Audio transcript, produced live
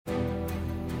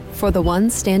For the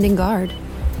ones standing guard.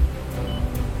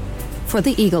 For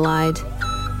the eagle-eyed.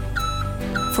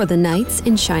 For the knights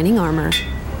in shining armor.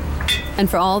 And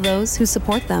for all those who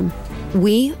support them.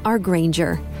 We are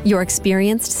Grainger, your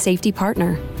experienced safety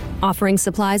partner, offering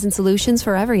supplies and solutions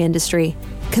for every industry,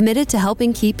 committed to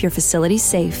helping keep your facilities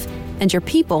safe and your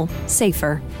people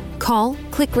safer. Call,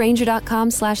 click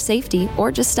Grainger.com/safety,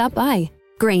 or just stop by.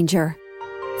 Grainger,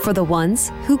 for the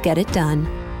ones who get it done.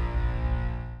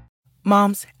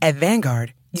 Moms, at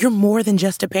Vanguard, you're more than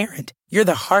just a parent. You're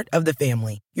the heart of the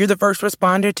family. You're the first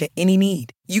responder to any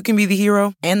need. You can be the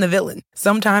hero and the villain,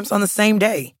 sometimes on the same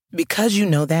day. Because you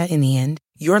know that in the end,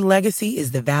 your legacy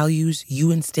is the values you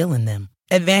instill in them.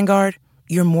 At Vanguard,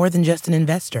 you're more than just an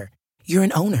investor. You're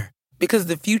an owner. Because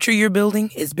the future you're building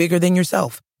is bigger than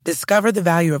yourself. Discover the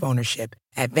value of ownership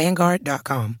at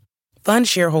Vanguard.com. Fund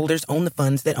shareholders own the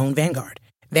funds that own Vanguard.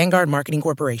 Vanguard Marketing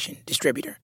Corporation,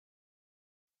 distributor.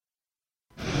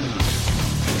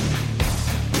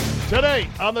 Today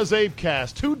on the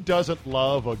CzabeCast, who doesn't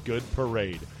love a good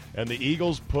parade? And the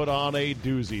Eagles put on a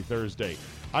doozy Thursday.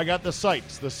 I got the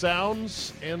sights, the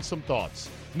sounds, and some thoughts.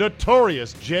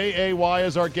 Notorious J.A.Y.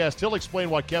 is our guest. He'll explain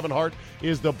why Kevin Hart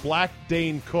is the Black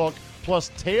Dane cook, plus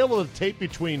tale of the tape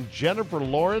between Jennifer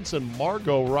Lawrence and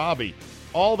Margot Robbie.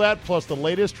 All that plus the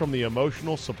latest from the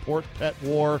emotional support pet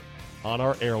war on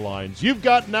our airlines. You've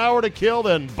got an hour to kill,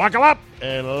 then buckle up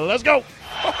and let's go.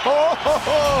 Here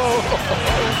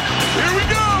we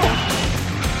go.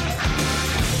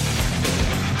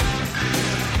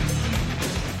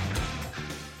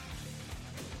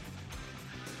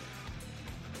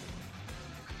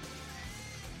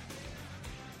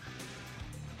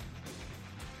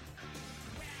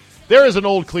 There is an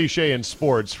old cliche in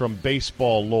sports from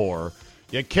baseball lore.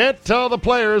 You can't tell the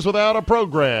players without a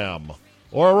program,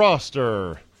 or a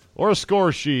roster, or a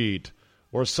score sheet,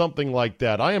 or something like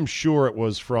that. I am sure it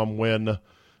was from when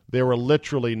there were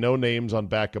literally no names on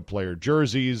backup player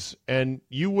jerseys, and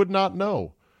you would not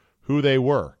know who they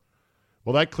were.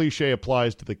 Well, that cliche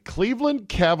applies to the Cleveland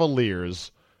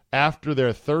Cavaliers after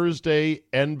their Thursday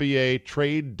NBA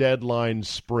trade deadline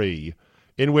spree,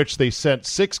 in which they sent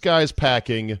 6 guys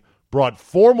packing, brought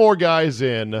 4 more guys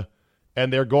in,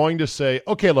 and they're going to say,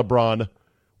 okay, LeBron,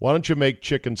 why don't you make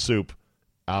chicken soup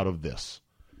out of this?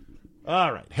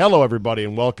 All right. Hello, everybody,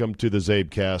 and welcome to the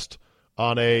CzabeCast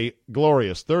on a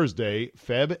glorious Thursday,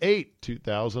 Feb 8,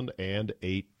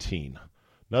 2018.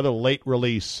 Another late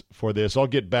release for this. I'll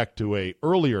get back to a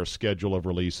earlier schedule of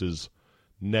releases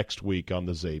next week on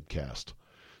the CzabeCast.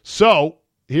 So,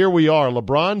 here we are.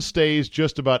 LeBron stays,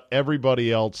 just about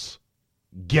everybody else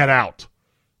get out.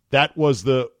 That was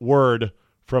the word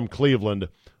from Cleveland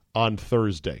on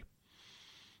Thursday.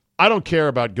 I don't care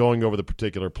about going over the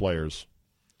particular players.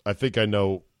 I think I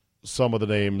know some of the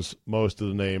names, most of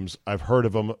the names. I've heard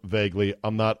of them vaguely.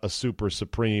 I'm not a super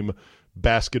supreme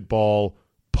basketball,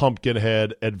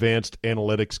 pumpkinhead, advanced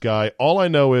analytics guy. All I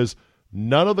know is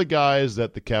none of the guys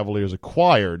that the Cavaliers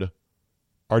acquired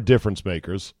are difference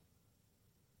makers,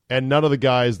 and none of the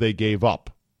guys they gave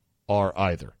up are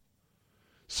either.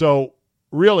 So,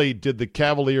 really, did the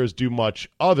Cavaliers do much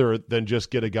other than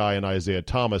just get a guy in Isaiah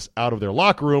Thomas out of their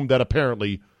locker room that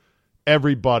apparently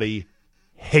everybody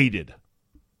hated?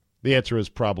 The answer is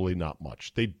probably not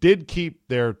much. They did keep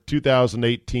their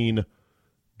 2018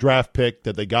 draft pick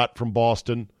that they got from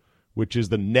Boston, which is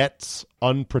the Nets'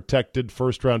 unprotected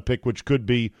first-round pick, which could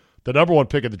be the number 1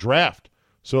 pick of the draft.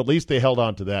 So at least they held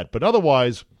on to that. But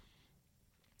otherwise,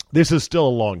 this is still a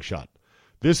long shot.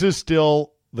 This is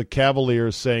still the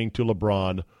Cavaliers saying to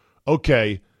LeBron,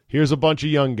 okay, here's a bunch of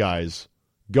young guys.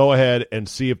 Go ahead and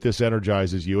see if this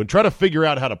energizes you, and try to figure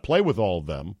out how to play with all of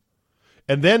them,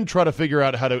 and then try to figure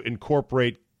out how to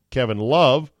incorporate Kevin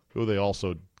Love, who they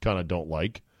also kind of don't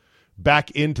like,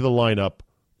 back into the lineup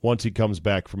once he comes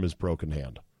back from his broken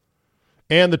hand.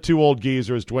 And the 2 old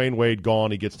geezers, Dwayne Wade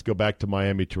gone, he gets to go back to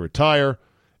Miami to retire,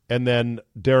 and then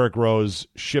Derrick Rose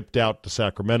shipped out to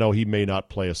Sacramento. He may not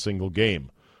play a single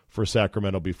game for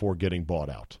Sacramento before getting bought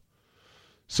out.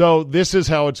 So this is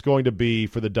how it's going to be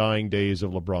for the dying days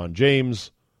of LeBron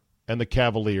James and the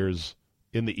Cavaliers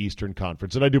in the Eastern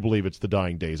Conference. And I do believe it's the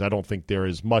dying days. I don't think there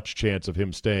is much chance of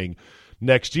him staying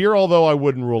next year, although I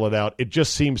wouldn't rule it out. It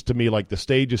just seems to me like the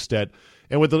stage is set.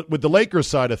 And with the Lakers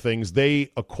side of things,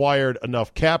 they acquired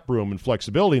enough cap room and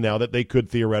flexibility now that they could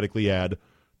theoretically add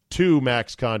 2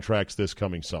 max contracts this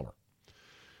coming summer.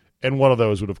 And one of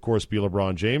those would, of course, be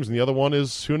LeBron James, and the other one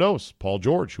is, who knows, Paul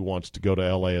George, who wants to go to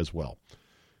L.A. as well.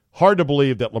 Hard to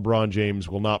believe that LeBron James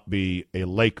will not be a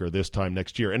Laker this time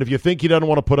next year. And if you think he doesn't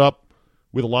want to put up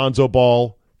with Lonzo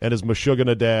Ball and his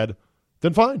Meshuggah dad,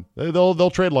 then fine.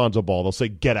 They'll trade Lonzo Ball. They'll say,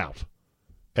 get out.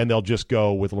 and they'll just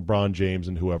go with LeBron James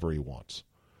and whoever he wants.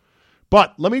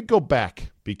 But let me go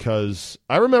back, because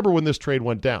I remember when this trade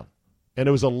went down, and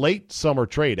it was a late summer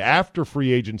trade after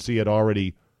free agency had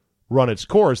already run its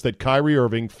course, that Kyrie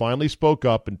Irving finally spoke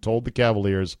up and told the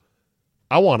Cavaliers,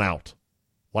 I want out,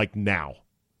 like now.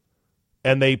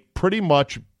 And they pretty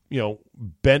much,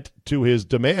 bent to his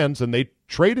demands, and they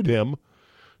traded him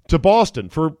to Boston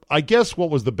for, I guess, what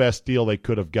was the best deal they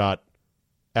could have got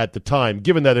at the time,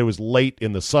 given that it was late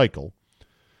in the cycle.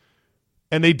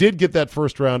 And they did get that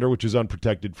first rounder, which is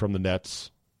unprotected from the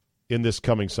Nets in this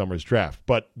coming summer's draft.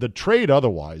 But the trade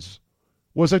otherwise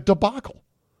was a debacle.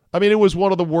 I mean, it was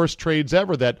one of the worst trades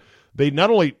ever, that they not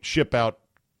only ship out,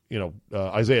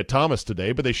 Isaiah Thomas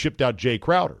today, but they shipped out Jay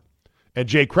Crowder. And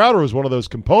Jay Crowder was one of those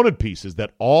component pieces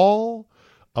that all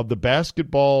of the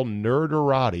basketball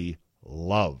nerderati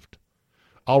loved.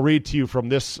 I'll read to you from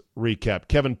this recap.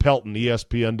 Kevin Pelton,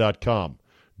 ESPN.com.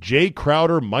 Jay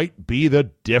Crowder might be the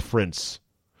difference.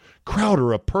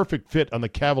 Crowder, a perfect fit on the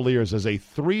Cavaliers as a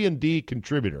 3-and-D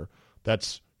contributor.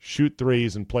 That's shoot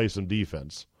threes and play some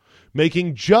defense.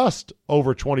 Making just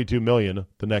over $22 million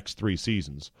the next 3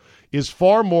 seasons is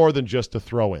far more than just a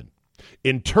throw-in.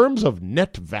 In terms of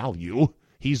net value,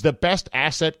 he's the best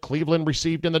asset Cleveland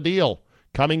received in the deal.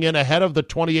 Coming in ahead of the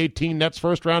 2018 Nets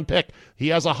first-round pick, he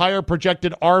has a higher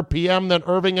projected RPM than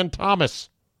Irving and Thomas.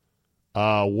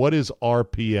 What is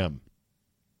RPM?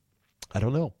 I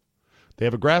don't know. They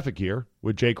have a graphic here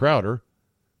with Jay Crowder,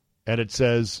 and it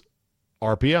says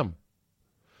RPM.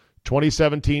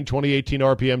 2017, 2018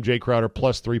 RPM, Jay Crowder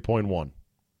plus 3.1.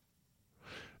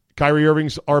 Kyrie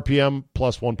Irving's RPM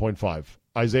plus 1.5.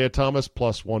 Isaiah Thomas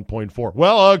plus 1.4.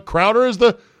 Well, Crowder is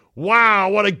wow,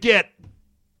 what a get.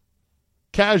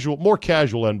 More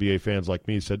casual NBA fans like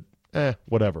me said,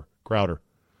 whatever, Crowder.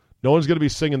 No one's going to be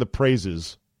singing the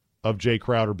praises of Jay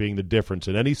Crowder being the difference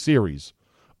in any series,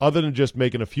 other than just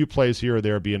making a few plays here or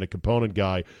there, being a component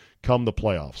guy come the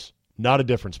playoffs. Not a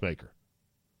difference maker.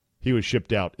 He was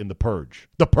shipped out in the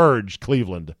Purge,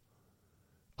 Cleveland,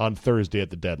 on Thursday at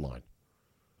the deadline.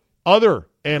 Other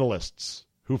analysts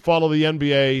who follow the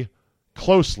NBA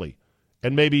closely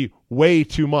and maybe way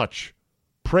too much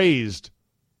praised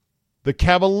the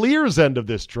Cavaliers' end of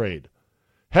this trade.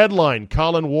 Headline,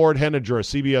 Colin Ward Henninger,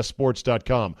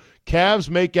 CBSSports.com. Cavs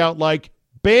make out like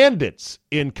bandits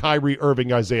in Kyrie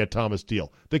Irving, Isaiah Thomas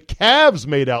deal. The Cavs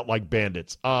made out like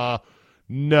bandits.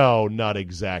 No, not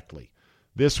exactly.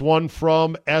 This one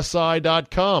from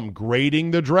SI.com,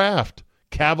 grading the draft.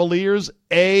 Cavaliers,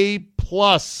 A+.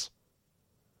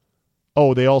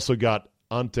 Oh, they also got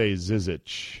Ante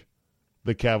Zizic.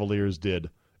 The Cavaliers did.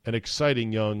 An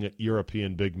exciting young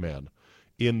European big man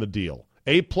in the deal.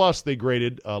 A+ they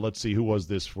graded, let's see, who was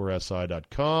this for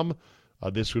SI.com?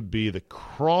 This would be the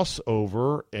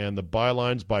crossover and the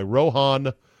bylines by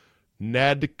Rohan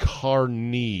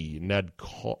Nadkarni.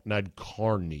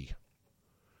 Nadkarni.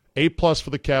 A+ for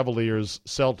the Cavaliers,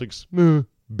 Celtics,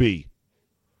 B.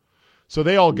 So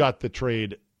they all got the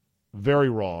trade very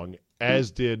wrong,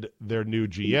 as did their new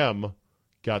GM,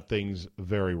 got things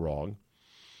very wrong.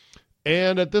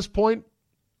 And at this point,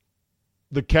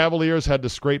 the Cavaliers had to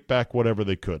scrape back whatever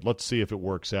they could. Let's see if it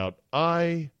works out.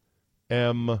 I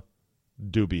am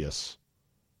dubious.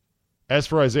 As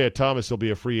for Isaiah Thomas, he'll be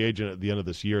a free agent at the end of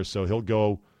this year, so he'll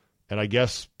go and I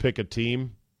guess pick a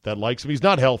team that likes him. He's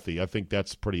not healthy. I think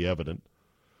that's pretty evident.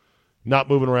 Not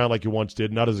moving around like he once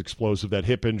did, not as explosive. That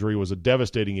hip injury was a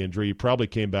devastating injury. He probably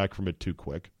came back from it too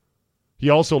quick. He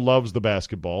also loves the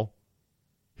basketball.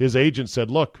 His agent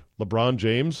said, look, LeBron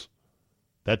James,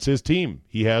 that's his team.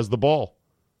 He has the ball.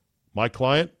 My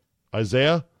client,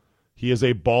 Isaiah, he is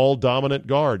a ball-dominant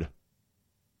guard.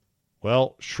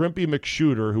 Well, Shrimpy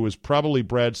McShooter, who is probably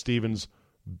Brad Stevens'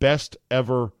 best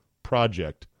ever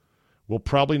project, will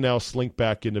probably now slink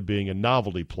back into being a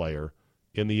novelty player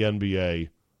in the NBA,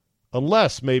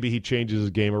 unless maybe he changes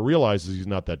his game or realizes he's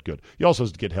not that good. He also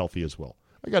has to get healthy as well.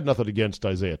 I got nothing against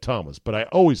Isaiah Thomas, but I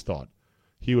always thought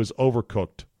he was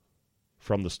overcooked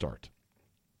from the start.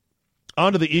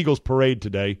 On to the Eagles parade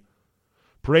today.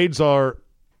 Parades are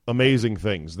amazing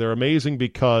things. They're amazing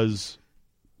because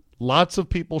lots of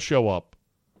people show up.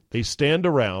 They stand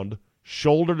around,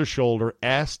 shoulder to shoulder,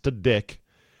 ass to dick,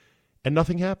 and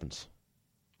nothing happens.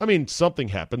 I mean, something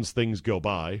happens. Things go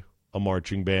by. A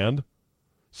marching band,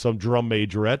 some drum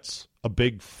majorettes, a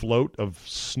big float of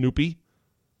Snoopy,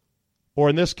 or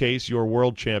in this case, your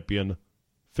world champion,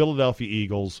 Philadelphia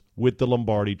Eagles, with the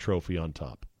Lombardi Trophy on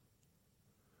top.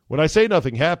 When I say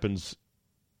nothing happens,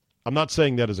 I'm not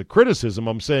saying that as a criticism.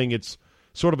 I'm saying it's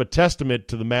sort of a testament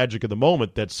to the magic of the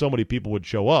moment that so many people would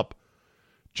show up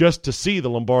just to see the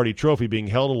Lombardi Trophy being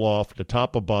held aloft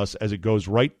atop a bus as it goes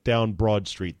right down Broad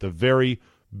Street, the very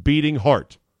beating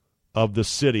heart of the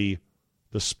city,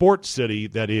 the sports city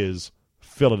that is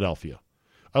Philadelphia.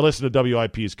 I listened to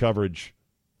WIP's coverage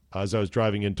as I was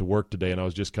driving into work today, and I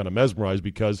was just kind of mesmerized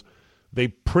because they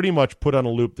pretty much put on a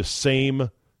loop the same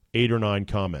 8 or 9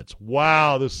 comments.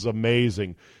 Wow, this is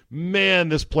amazing. Man,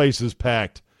 this place is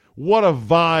packed. What a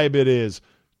vibe it is.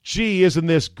 Gee, isn't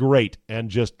this great? And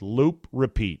just loop,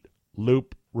 repeat,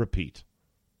 loop, repeat.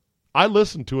 I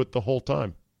listened to it the whole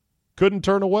time. Couldn't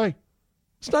turn away.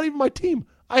 It's not even my team.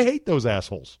 I hate those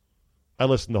assholes. I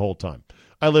listened the whole time.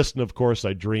 I listened, of course,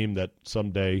 I dreamed that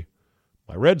someday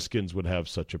my Redskins would have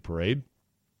such a parade.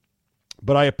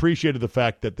 But I appreciated the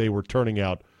fact that they were turning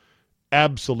out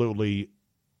absolutely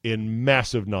in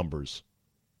massive numbers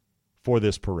for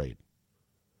this parade.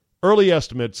 Early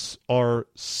estimates are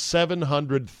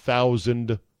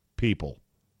 700,000 people,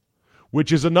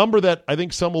 which is a number that I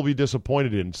think some will be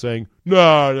disappointed in, saying,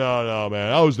 no,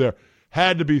 man, I was there.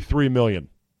 Had to be 3 million.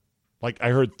 Like I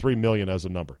heard 3 million as a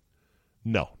number.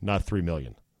 No, not 3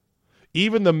 million.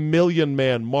 Even the Million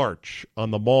Man March on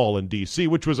the Mall in D.C.,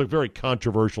 which was a very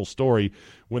controversial story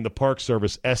when the Park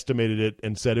Service estimated it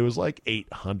and said it was like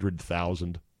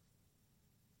 800,000.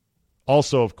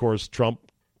 Also, of course, Trump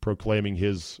proclaiming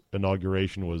his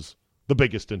inauguration was the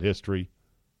biggest in history,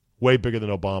 way bigger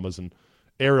than Obama's, and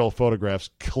aerial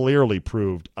photographs clearly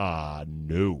proved,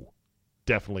 no,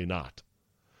 definitely not.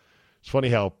 It's funny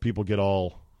how people get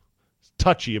all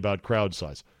touchy about crowd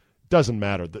size. Doesn't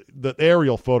matter. The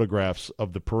aerial photographs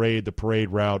of the parade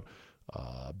route,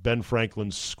 Ben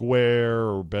Franklin Square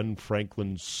or Ben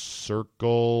Franklin Circle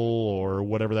or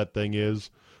whatever that thing is,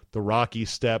 the Rocky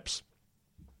Steps,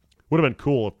 would have been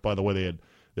cool if, by the way,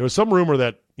 there was some rumor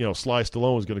that, Sly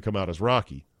Stallone was going to come out as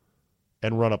Rocky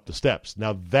and run up the steps.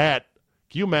 Now that,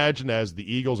 can you imagine as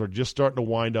the Eagles are just starting to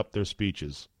wind up their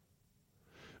speeches,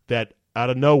 that out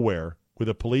of nowhere, with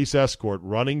a police escort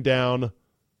running down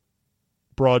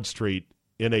Broad Street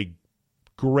in a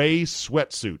gray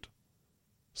sweatsuit,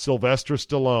 Sylvester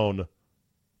Stallone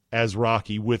as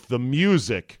Rocky with the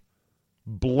music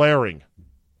blaring,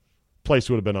 place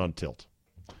would have been on tilt.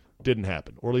 Didn't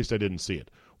happen, or at least I didn't see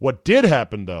it. What did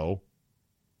happen, though,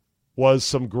 was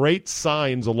some great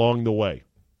signs along the way.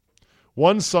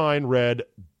 One sign read,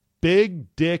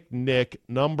 Big Dick Nick,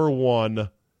 number 1,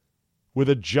 with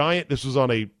a giant, this was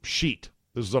on a sheet.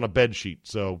 This was on a bed sheet,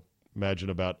 so imagine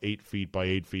about 8 feet by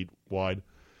 8 feet wide.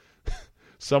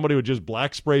 Somebody with just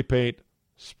black spray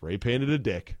painted a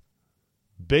dick.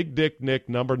 Big Dick Nick,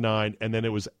 number 9, and then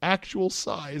it was actual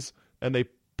size, and they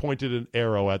pointed an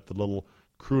arrow at the little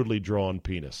crudely drawn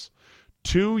penis.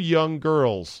 2 young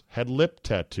girls had lip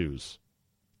tattoos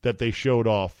that they showed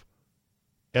off,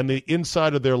 and the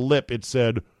inside of their lip it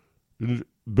said,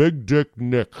 Big Dick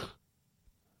Nick.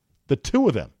 The 2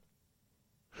 of them.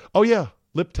 Oh yeah,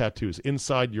 lip tattoos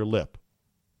inside your lip,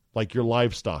 like your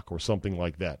livestock or something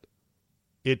like that.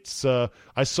 It's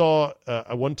I saw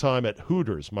one time at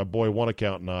Hooters, my boy One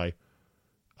Account and I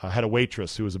had a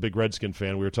waitress who was a big Redskin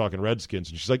fan. We were talking Redskins,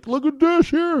 and she's like, look at this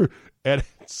here. And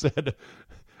it said,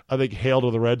 I think, Hail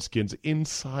to the Redskins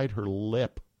inside her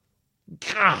lip.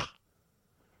 Gah!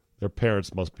 Their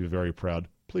parents must be very proud.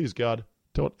 Please, God,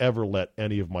 don't ever let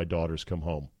any of my daughters come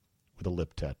home with a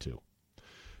lip tattoo.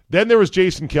 Then there was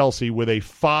Jason Kelce with a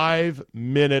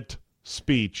 5-minute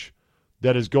speech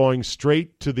that is going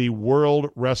straight to the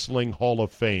World Wrestling Hall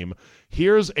of Fame.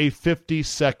 Here's a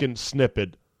 50-second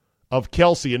snippet of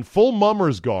Kelce in full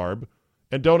mummers garb,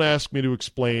 and don't ask me to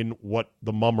explain what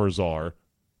the mummers are,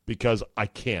 because I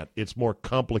can't. It's more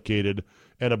complicated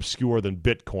and obscure than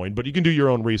Bitcoin, but you can do your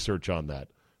own research on that.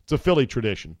 It's a Philly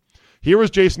tradition. Here is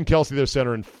Jason Kelce, their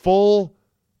center, in full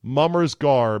mummers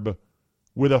garb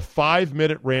with a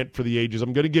 5-minute rant for the ages.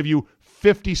 I'm going to give you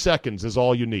 50 seconds is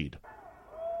all you need.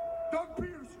 Doug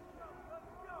Peterson.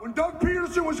 When Doug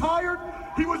Peterson was hired,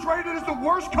 he was rated as the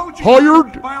worst coach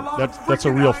hired. By a lot That's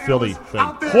a real Philly thing.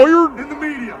 Hired in the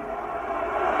media.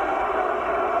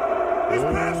 This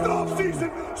past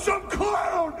offseason, some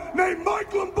clown named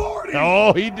Mike Lombardi.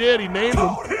 Oh, he did. He named him.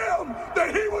 Told him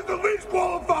that he was the least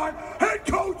qualified head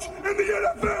coach in the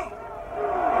NFL.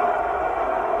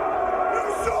 You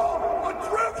saw a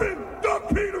driven Doug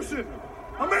Peterson,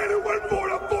 a man who went for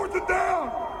it on 4th and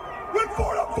down. Went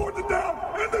for it on 4th and down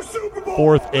in the Super Bowl.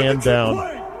 4th and down.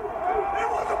 He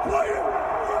wasn't playing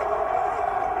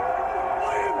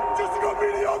just to go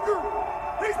mediocre.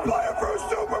 He's playing for a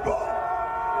Super Bowl.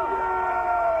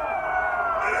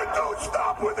 And it don't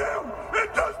stop with him.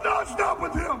 It does not stop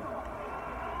with him.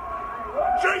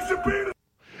 Jason Peterson.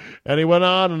 And he went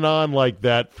on and on like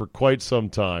that for quite some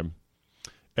time.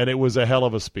 And it was a hell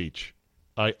of a speech.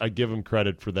 I give him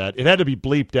credit for that. It had to be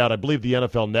bleeped out. I believe the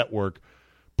NFL Network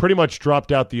pretty much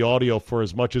dropped out the audio for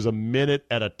as much as a minute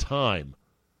at a time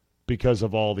because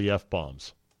of all the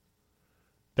F-bombs.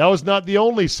 That was not the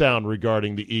only sound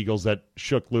regarding the Eagles that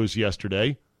shook loose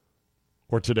yesterday,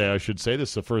 or today, I should say. This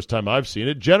is the first time I've seen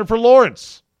it. Jennifer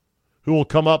Lawrence, who will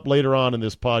come up later on in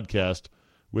this podcast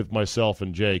with myself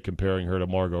and Jay, comparing her to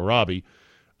Margot Robbie.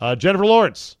 Jennifer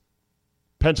Lawrence,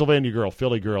 Pennsylvania girl,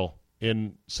 Philly girl,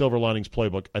 in Silver Linings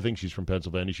Playbook. I think she's from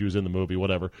Pennsylvania. She was in the movie,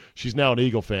 whatever. She's now an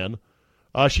Eagle fan.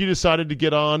 She decided to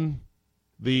get on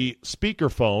the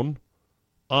speakerphone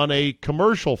on a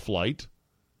commercial flight,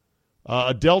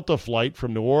 a Delta flight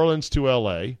from New Orleans to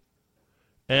L.A.,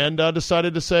 and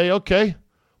decided to say, okay,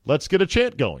 let's get a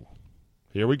chant going.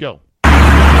 Here we go.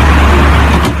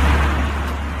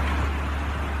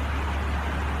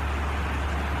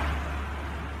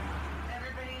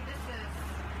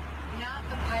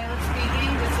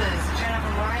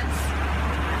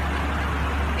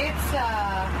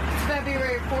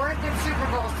 February 4th, it's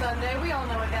Super Bowl Sunday. We all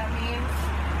know what that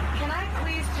means. Can I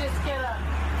please just get a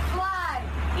fly,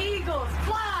 Eagles,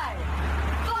 fly!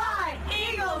 Fly,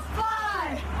 Eagles,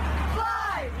 fly!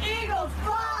 Fly, Eagles,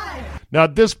 fly! Now,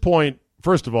 at this point,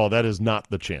 first of all, that is not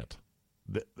the chant.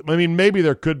 I mean, maybe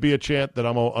there could be a chant that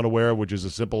I'm unaware of, which is a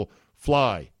simple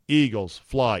fly, Eagles,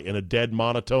 fly, in a dead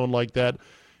monotone like that.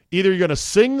 Either you're going to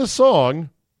sing the song,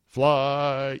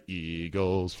 fly,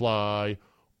 Eagles, fly,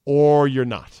 or you're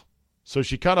not. So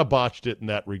she kind of botched it in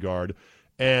that regard.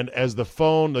 And as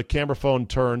the camera phone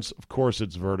turns, of course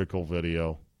it's vertical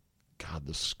video. God,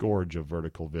 the scourge of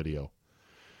vertical video.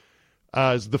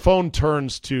 As the phone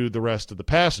turns to the rest of the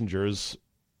passengers,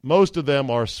 most of them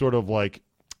are sort of like,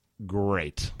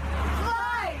 great.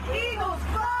 Fly, Eagles,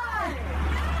 fly!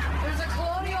 There's a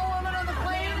colonial woman on the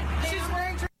plane. She's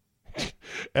wearing...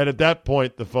 And at that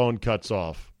point, the phone cuts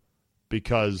off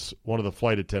because one of the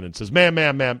flight attendants says,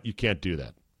 ma'am, you can't do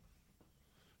that.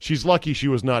 She's lucky she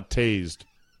was not tased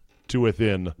to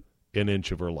within an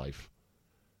inch of her life.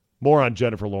 More on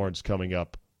Jennifer Lawrence coming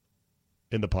up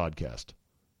in the podcast.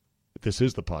 This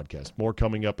is the podcast. More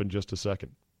coming up in just a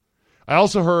second. I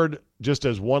also heard, just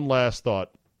as one last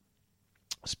thought,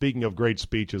 speaking of great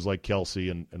speeches like Kelsey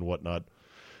and whatnot,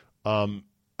 I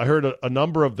heard a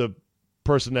number of the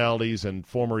personalities and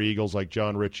former Eagles like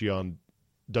John Ritchie on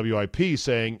WIP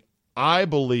saying, I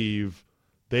believe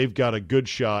they've got a good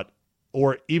shot,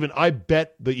 or even I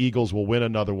bet the Eagles will win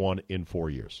another one in 4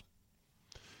 years.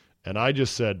 And I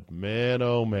just said, man,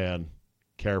 oh man,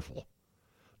 careful.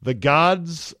 The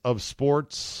gods of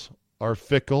sports are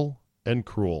fickle and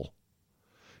cruel.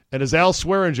 And as Al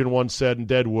Swearingen once said in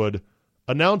Deadwood,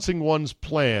 announcing one's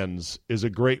plans is a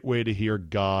great way to hear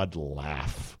God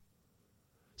laugh.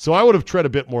 So I would have tread a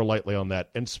bit more lightly on that.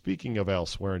 And speaking of Al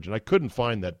Swearingen, I couldn't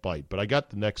find that bite, but I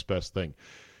got the next best thing.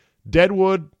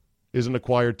 Deadwood is an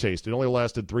acquired taste. It only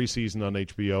lasted 3 seasons on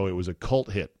HBO. It was a cult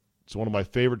hit. It's one of my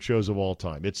favorite shows of all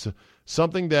time. It's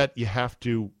something that you have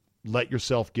to let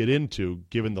yourself get into,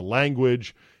 given the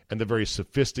language and the very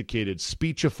sophisticated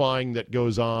speechifying that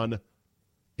goes on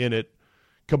in it,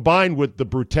 combined with the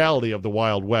brutality of the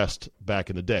Wild West back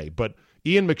in the day. But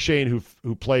Ian McShane,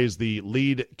 who plays the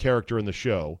lead character in the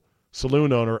show,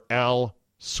 saloon owner Al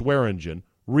Swearingen,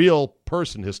 real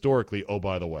person historically, oh,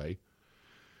 by the way.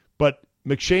 But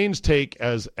McShane's take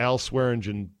as Al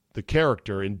Swearingen, the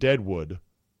character in Deadwood,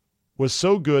 was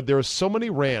so good. There are so many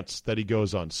rants that he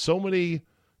goes on, so many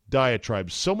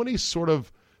diatribes, so many sort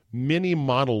of mini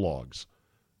monologues.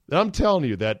 And I'm telling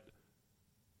you that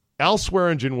Al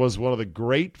Swearingen was one of the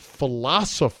great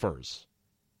philosophers,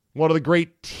 one of the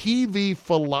great TV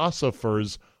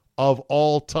philosophers of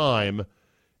all time.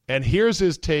 And here's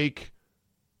his take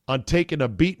on taking a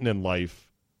beating in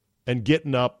life and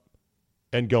getting up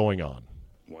and going on.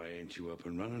 Why ain't you up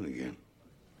and running again?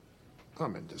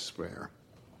 I'm in despair.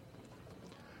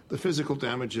 The physical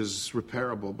damage is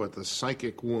repairable, but the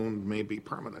psychic wound may be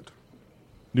permanent.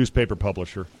 Newspaper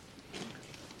publisher.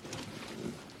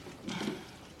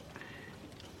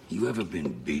 You ever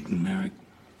been beaten, Merrick?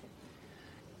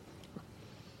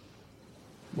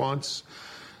 Once,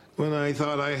 when I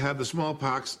thought I had the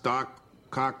smallpox, Doc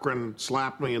Cochran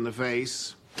slapped me in the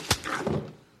face.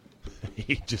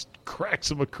 He just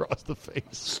cracks him across the face.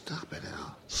 Stop it,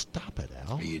 Al. Stop it,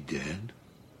 Al. Are you dead?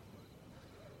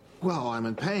 Well, I'm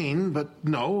in pain, but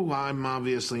no, I'm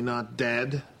obviously not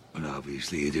dead. But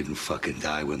obviously you didn't fucking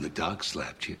die when the doc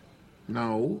slapped you.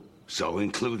 No. So,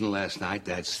 including last night,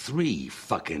 that's 3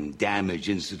 fucking damage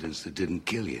incidents that didn't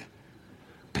kill you.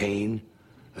 Pain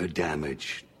or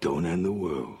damage don't end the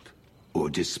world. Or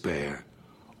despair.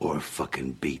 Or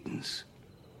fucking beatings.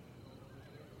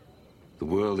 The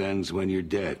world ends when you're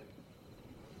dead.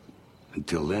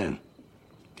 Until then,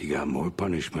 you got more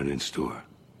punishment in store.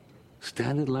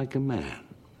 Stand it like a man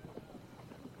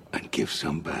and give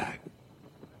some back.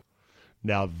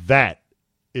 Now that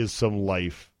is some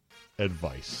life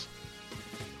advice.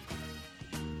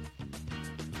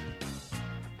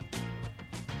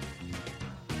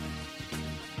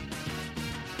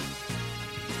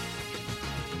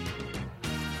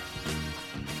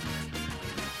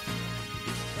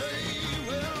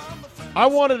 I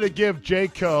wanted to give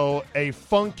Jayco a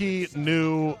funky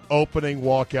new opening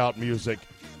walkout music.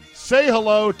 Say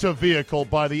Hello to Vehicle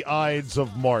by the Ides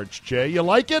of March, Jay. You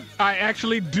like it? I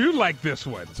actually do like this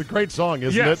one. It's a great song,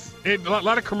 isn't it? Yes, a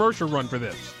lot of commercial run for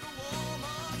this.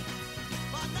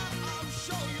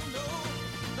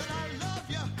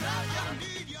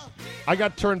 I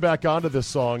got turned back onto this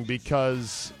song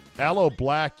because Aloe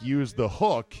Black used the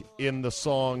hook in the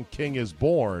song King is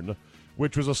Born,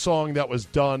 which was a song that was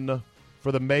done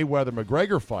for the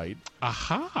Mayweather-McGregor fight.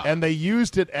 Aha. And they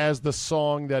used it as the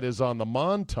song that is on the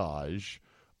montage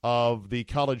of the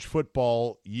college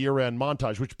football year-end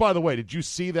montage, which, by the way, did you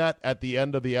see that at the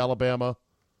end of the Alabama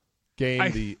game?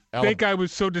 I think I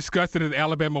was so disgusted that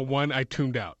Alabama won, I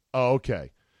tuned out. Oh,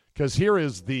 okay. Because here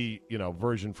is the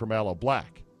version from Aloe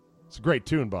Black. It's a great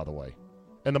tune, by the way.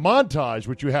 And the montage,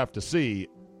 which you have to see,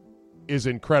 is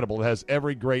incredible. It has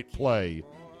every great play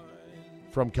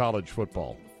from college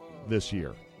football this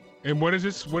year. And what is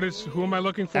this? Who am I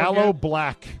looking for? Aloe again?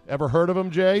 Black. Ever heard of him,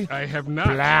 Jay? I have not.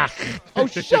 Black. Oh,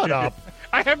 shut up.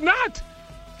 I have not.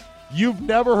 You've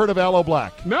never heard of Aloe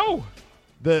Black? No.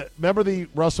 Remember the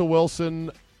Russell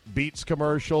Wilson Beats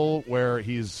commercial where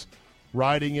he's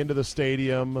riding into the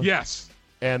stadium? Yes.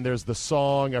 And there's the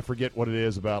song, I forget what it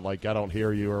is, about like I don't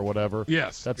hear you or whatever.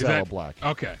 Yes. That's Aloe Black.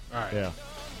 Okay. All right. Yeah.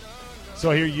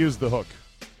 So here, use the hook.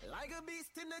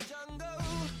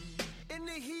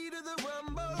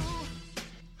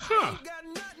 Huh.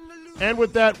 And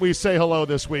with that, we say hello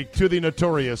this week to the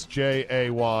notorious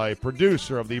J.A.Y.,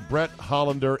 producer of the Brett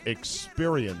Hollander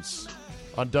Experience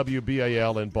on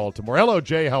WBAL in Baltimore. Hello,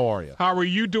 Jay. How are you? How are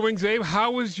you doing, Zabe?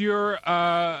 How was your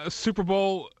Super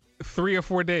Bowl 3 or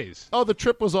 4 days? Oh, the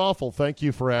trip was awful. Thank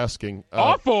you for asking.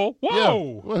 Awful? Whoa.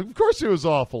 Yeah, well, of course it was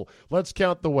awful. Let's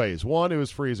count the ways. 1, it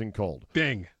was freezing cold.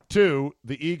 Ding. 2,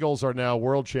 the Eagles are now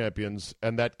world champions,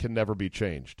 and that can never be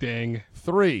changed. Ding.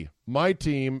 3, my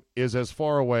team is as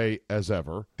far away as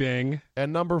ever. Ding.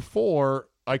 And number 4,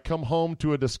 I come home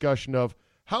to a discussion of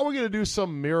how we're going to do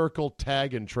some miracle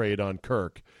tag and trade on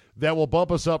Kirk that will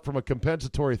bump us up from a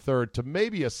compensatory third to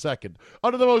maybe a second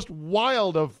under the most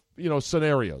wild of,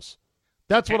 scenarios.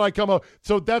 That's what I come up.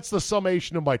 So that's the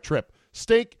summation of my trip.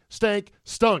 Stink, stank,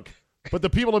 stunk. But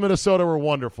the people of Minnesota were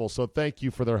wonderful, so thank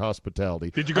you for their hospitality.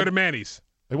 Did you go to Manny's?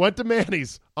 I went to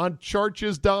Manny's on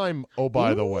Church's dime,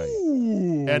 by the way.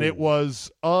 And it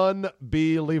was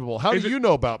unbelievable. How do you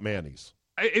know about Manny's?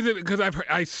 Is it because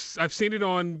I've seen it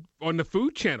on the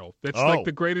Food Channel? That's like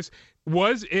the greatest.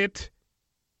 Was it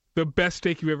the best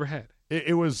steak you ever had?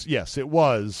 It was, yes, it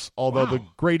was. Although the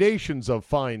gradations of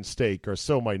fine steak are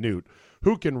so minute,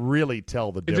 who can really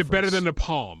tell the difference? Is it better than the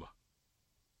Palm?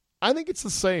 I think it's the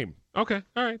same. Okay,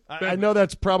 all right. I know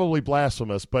that's probably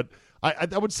blasphemous, but I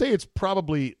would say it's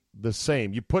probably the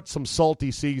same. You put some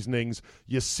salty seasonings,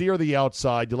 you sear the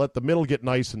outside, you let the middle get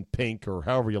nice and pink or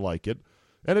however you like it,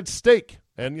 and it's steak.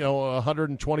 And,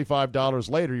 $125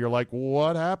 later, you're like,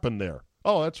 what happened there?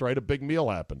 Oh, that's right, a big meal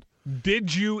happened.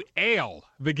 Did you ale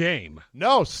the game?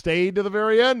 No, stayed to the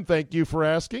very end, thank you for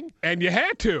asking. And you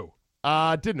had to.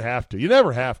 Didn't have to. You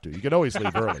never have to. You can always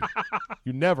leave early.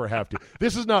 You never have to.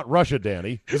 This is not Russia,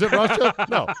 Danny. Is it Russia?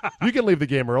 No. You can leave the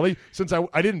game early. Since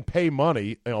I didn't pay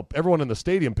money, everyone in the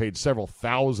stadium paid several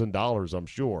 $1,000s, I'm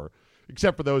sure,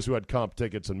 except for those who had comp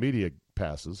tickets and media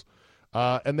passes.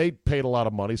 And they paid a lot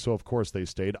of money, so of course they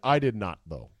stayed. I did not,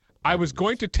 though. I was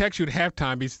going to text you at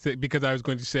halftime because I was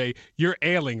going to say, you're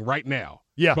ailing right now.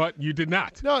 Yeah. But you did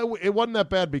not. No, it wasn't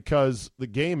that bad because the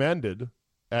game ended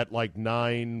at like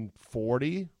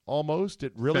 9:40 almost.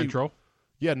 It really Central.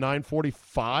 Yeah,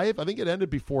 9:45. I think it ended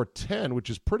before 10, which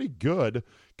is pretty good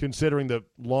considering the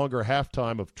longer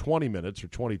halftime of 20 minutes or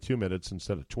 22 minutes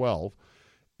instead of 12.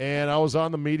 And I was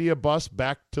on the media bus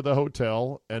back to the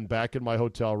hotel and back in my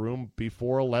hotel room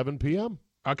before 11 p.m.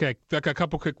 Okay, a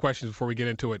couple quick questions before we get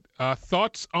into it.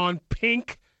 Thoughts on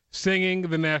Pink singing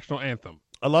the national anthem?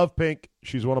 I love Pink.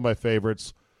 She's one of my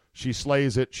favorites. She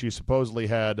slays it. She supposedly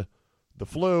had the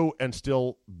flu and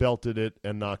still belted it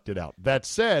and knocked it out. That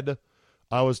said,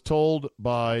 I was told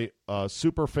by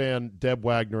super fan Deb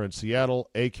Wagner in Seattle,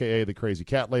 a.k.a. the Crazy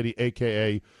Cat Lady,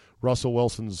 a.k.a. Russell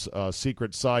Wilson's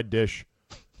secret side dish,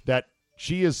 that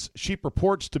She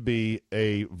purports to be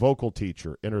a vocal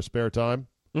teacher in her spare time.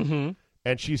 Mm-hmm.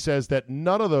 And she says that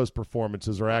none of those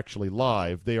performances are actually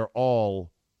live. They are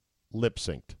all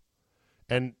lip-synced.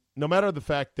 And no matter the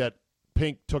fact that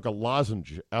Pink took a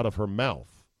lozenge out of her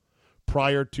mouth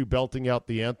prior to belting out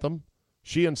the anthem,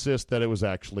 she insists that it was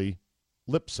actually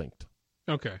lip-synced.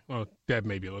 Okay. Well, that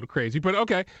may be a little crazy, but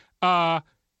okay. By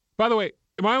the way,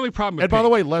 my only problem with And by the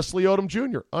way, Leslie Odom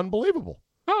Jr., unbelievable.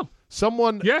 Oh.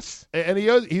 Someone. Yes. And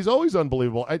he's always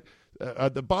unbelievable.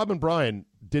 The Bob and Brian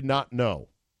did not know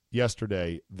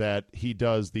yesterday that he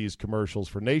does these commercials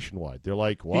for Nationwide. They're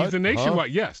like, what? He's the Nationwide.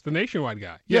 Huh? Yes, the Nationwide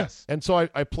guy. Yeah. Yes. And so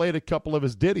I played a couple of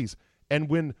his ditties. And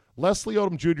when Leslie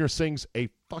Odom Jr. sings a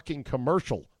fucking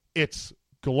commercial, it's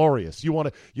glorious.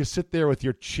 You sit there with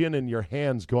your chin in your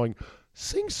hands going,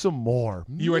 sing some more.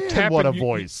 You were Man, tapping. what a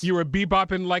voice. You were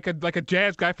bebopping like a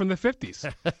jazz guy from the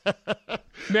 50s.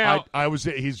 Now,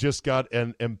 he's just got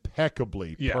an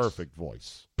impeccably perfect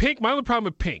voice. Pink, my only problem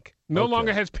with Pink, no Okay.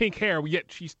 longer has pink hair,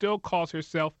 yet she still calls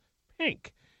herself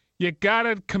Pink. You got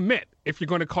to commit if you're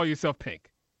going to call yourself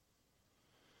Pink.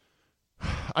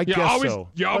 I guess so.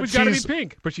 You always got to be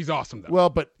Pink, but she's awesome, though. Well,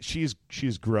 but she's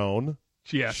grown.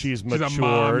 Yes. She's matured. She's a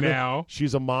mom now.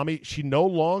 She's a mommy. She no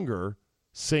longer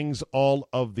sings all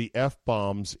of the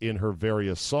F-bombs in her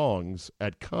various songs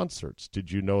at concerts. Did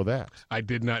you know that? I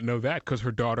did not know that because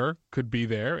her daughter could be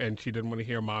there, and she didn't want to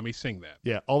hear mommy sing that.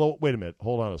 Yeah, although, wait a minute.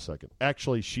 Hold on a second.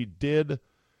 Actually, she did.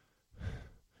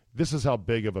 This is how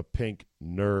big of a Pink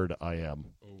nerd I am.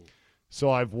 Ooh.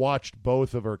 So I've watched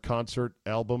both of her concert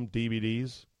album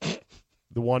DVDs.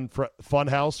 The one,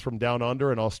 Funhouse from Down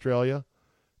Under in Australia,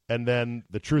 and then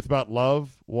the Truth About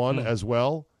Love one as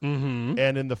well. Mm-hmm.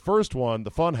 And in the first one,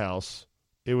 the Funhouse,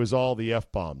 it was all the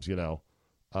F-bombs, leave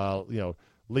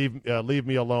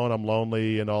me alone, I'm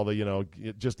lonely, and all the,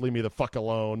 just leave me the fuck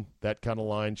alone, that kind of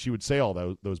line. She would say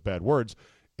all those bad words.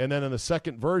 And then in the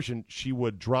second version, she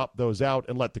would drop those out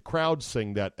and let the crowd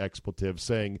sing that expletive,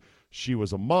 saying she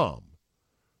was a mom.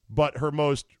 But her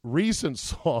most recent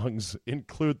songs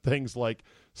include things like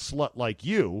Slut Like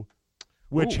You,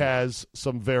 which has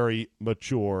some very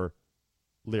mature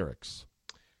lyrics.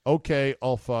 Okay,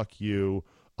 I'll fuck you.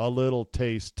 A little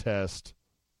taste test.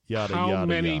 Yada, yada, yada. How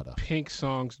many Pink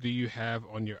songs do you have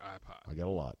on your iPod? I got a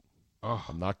lot. Oh.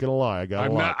 I'm not going to lie. I got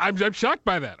a lot. I'm shocked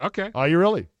by that. Okay. Are you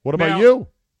really? What about you?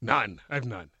 None. I have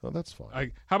none. Oh, that's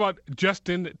fine. How about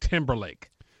Justin Timberlake?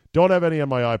 Don't have any on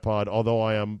my iPod, although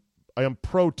I am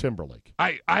pro Timberlake.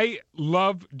 I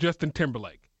love Justin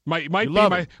Timberlake. Might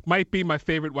be my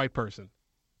favorite white person.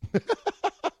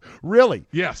 Really?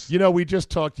 Yes. We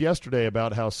just talked yesterday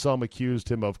about how some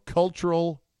accused him of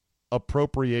cultural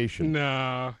appropriation.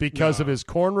 Because of his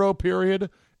cornrow period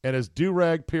and his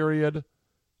do-rag period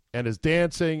and his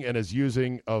dancing and his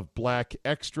using of black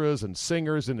extras and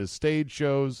singers in his stage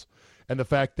shows, and the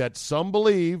fact that some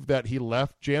believe that he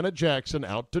left Janet Jackson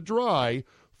out to dry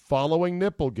following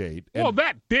Nipplegate. Well,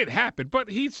 that did happen, but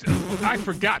I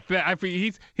forgot that.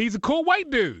 He's a cool white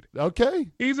dude. Okay.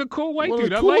 He's a cool white One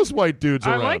dude. of the coolest white dudes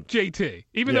around. I like JT,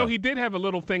 even though he did have a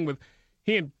little thing with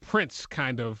he and Prince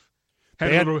kind of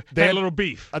had a little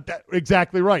beef.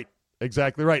 Exactly right.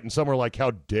 Exactly right. And some were like, how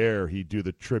dare he do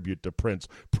the tribute to Prince?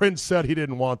 Prince said he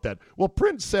didn't want that. Well,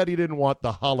 Prince said he didn't want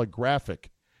the holographic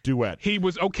duet. He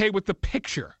was okay with the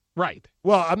picture. Right.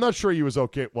 Well, I'm not sure he was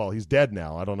okay. Well, he's dead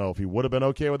now. I don't know if he would have been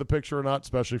okay with the picture or not,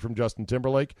 especially from Justin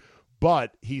Timberlake.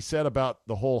 But he said about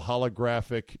the whole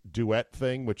holographic duet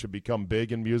thing, which had become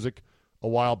big in music a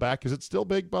while back. Is it still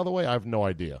big, by the way? I have no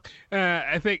idea.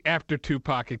 I think after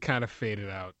Tupac, it kind of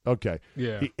faded out. Okay.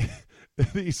 Yeah.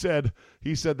 He said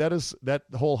that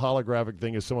whole holographic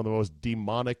thing is some of the most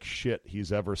demonic shit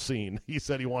he's ever seen. He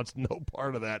said he wants no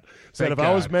part of that. Said if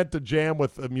I was meant to jam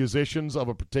with musicians of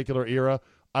a particular era,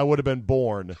 I would have been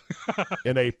born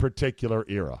in a particular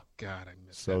era. God, I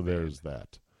miss so that. There's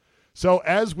that. So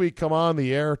as we come on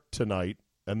the air tonight,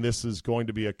 and this is going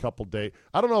to be a couple days,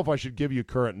 I don't know if I should give you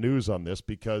current news on this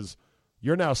because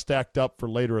you're now stacked up for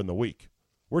later in the week.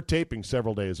 We're taping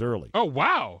several days early. Oh,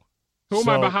 wow. Who am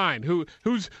I behind?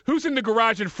 Who's in the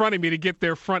garage in front of me to get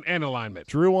their front end alignment?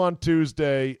 Drew on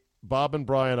Tuesday, Bob and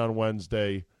Brian on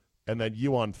Wednesday, and then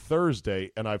you on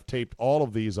Thursday, and I've taped all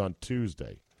of these on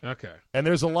Tuesday. Okay. And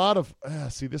there's a lot of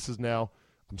this is now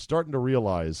I'm starting to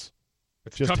realize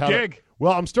it's just a tough gig.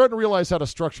 I'm starting to realize how to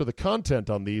structure the content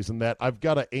on these, and that I've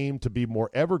got to aim to be more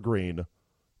evergreen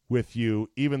with you,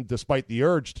 even despite the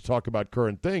urge to talk about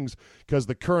current things, because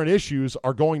the current issues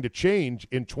are going to change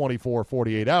in 24,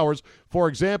 48 hours. For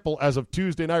example, as of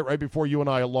Tuesday night, right before you and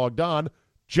I logged on,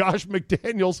 Josh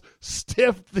McDaniels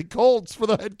stiffed the Colts for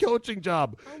the head coaching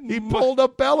job. He pulled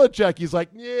up Belichick. He's like,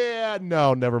 yeah,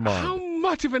 no, never mind. How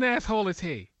much of an asshole is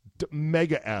he?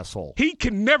 Mega asshole. He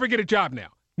can never get a job now.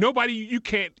 Nobody, you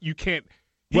can't. He can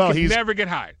never get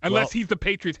hired unless he's the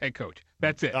Patriots head coach.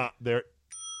 That's it. There,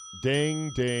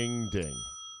 ding, ding, ding.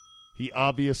 He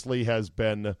obviously has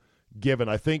been given.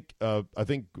 I think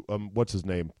what's his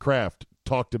name? Kraft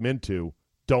talked him into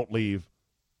don't leave,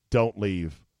 don't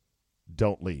leave,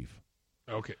 don't leave.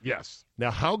 Okay. Yes.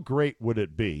 Now, how great would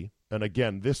it be? And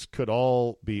again, this could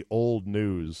all be old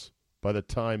news by the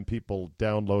time people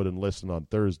download and listen on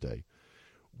Thursday.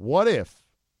 What if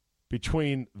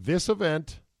between this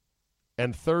event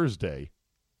and Thursday,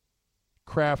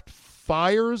 Kraft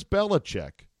fires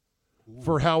Belichick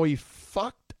for how he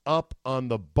fucked up on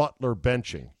the Butler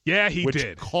benching? Yeah, he which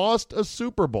did. Cost a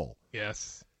Super Bowl.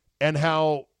 Yes. And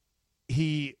how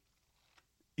he,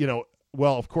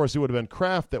 well, of course, it would have been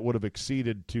Kraft that would have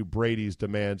acceded to Brady's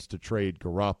demands to trade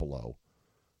Garoppolo.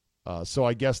 So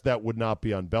I guess that would not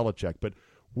be on Belichick. But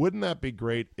wouldn't that be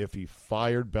great if he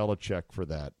fired Belichick for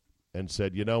that and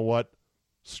said, you know what,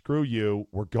 screw you,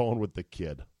 we're going with the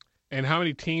kid? And how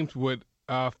many teams would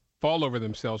fall over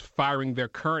themselves firing their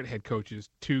current head coaches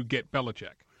to get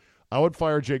Belichick? I would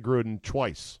fire Jay Gruden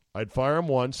twice. I'd fire him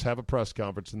once, have a press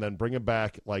conference, and then bring him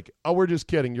back like, oh, we're just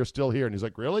kidding, you're still here. And he's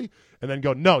like, really? And then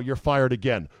go, no, you're fired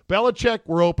again. Belichick,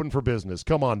 we're open for business.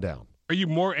 Come on down. Are you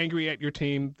more angry at your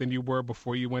team than you were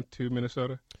before you went to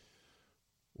Minnesota?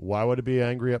 Why would I be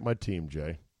angry at my team,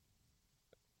 Jay?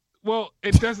 Well,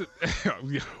 it doesn't.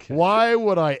 Okay. Why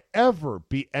would I ever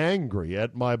be angry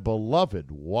at my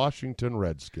beloved Washington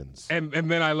Redskins? And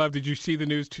then I love, did you see the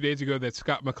news 2 days ago that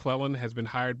Scott McClellan has been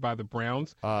hired by the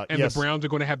Browns? And yes. The Browns are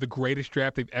going to have the greatest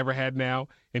draft they've ever had now,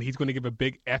 and he's going to give a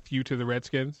big FU to the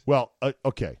Redskins? Well,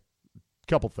 okay.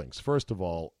 Couple things. First of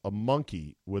all, a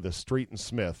monkey with a Street and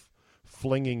Smith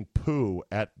flinging poo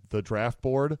at the draft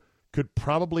board could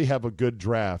probably have a good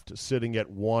draft sitting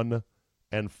at 1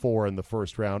 and 4 in the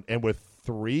first round, and with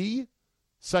 3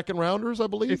 second-rounders, I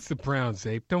believe. It's the Browns,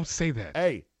 Abe. Don't say that.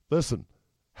 Hey, listen.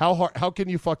 How can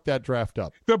you fuck that draft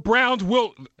up? The Browns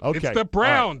will. Okay. It's the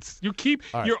Browns.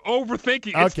 Right. You're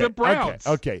overthinking. It's the Browns.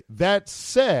 Okay. That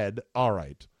said, all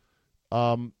right.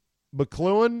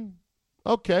 McLuhan,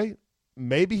 okay.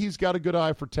 Maybe he's got a good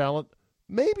eye for talent.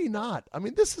 Maybe not. I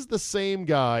mean, this is the same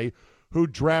guy who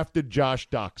drafted Josh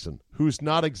Doxson, who's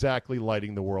not exactly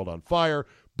lighting the world on fire,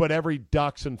 but every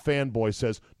Doxson fanboy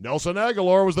says, Nelson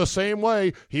Aguilar was the same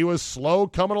way. He was slow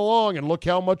coming along, and look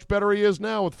how much better he is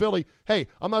now with Philly. Hey,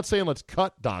 I'm not saying let's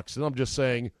cut Doxson. I'm just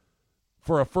saying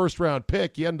for a first-round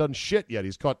pick, he hasn't done shit yet.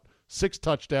 He's caught 6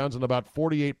 touchdowns and about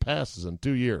 48 passes in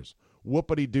 2 years.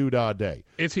 Whoopity-doo-dah day.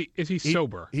 Is he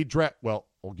sober? Well,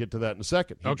 we'll get to that in a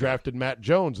second. He drafted Matt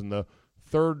Jones in the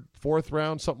 3rd, 4th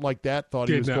round, something like that. Thought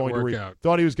he was going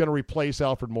to replace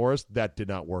Alfred Morris. That did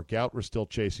not work out. We're still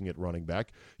chasing it running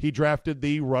back. He drafted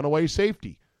the runaway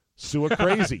safety, Sua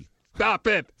Crazy. Stop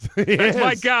it. That's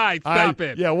my guy. Stop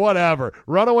it. Yeah, whatever.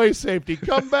 Runaway safety.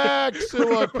 Come back,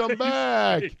 Sua. Come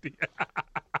back.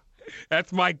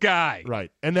 That's my guy.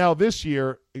 Right. And now this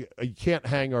year, you can't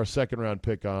hang our second-round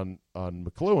pick on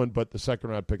McLuhan, but the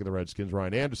second-round pick of the Redskins,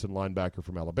 Ryan Anderson, linebacker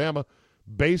from Alabama,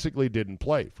 basically didn't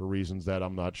play for reasons that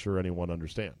I'm not sure anyone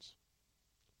understands.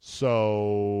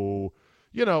 So,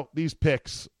 these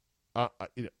picks,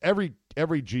 every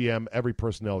GM, every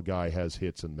personnel guy has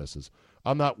hits and misses.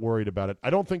 I'm not worried about it.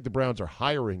 I don't think the Browns are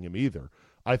hiring him either.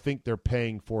 I think they're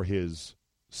paying for his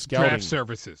scouting. Draft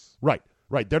services. Right.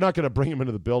 They're not going to bring him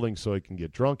into the building so he can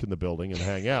get drunk in the building and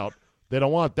hang out. They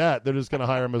don't want that. They're just going to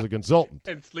hire him as a consultant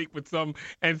and sleep with some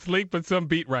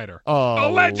beat writer.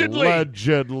 Allegedly.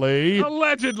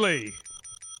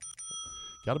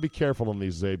 Got to be careful on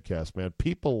these CzabeCasts, man.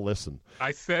 People listen.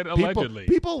 I said allegedly.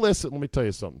 People listen. Let me tell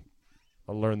you something.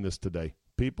 I learned this today.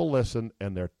 People listen,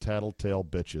 and they're tattletale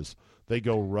bitches. They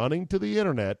go running to the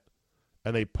internet,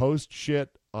 and they post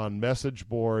shit on message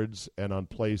boards and on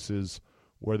places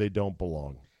where they don't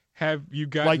belong. Have you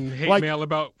gotten hate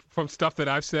mail from stuff that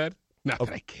I've said? Not that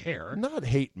I care. Not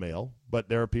hate mail, but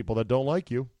there are people that don't like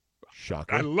you.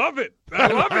 Shocker. I love it. I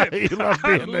love it. You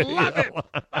love it.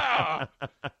 Ah.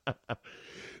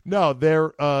 No,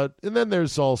 and then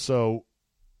there's also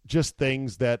just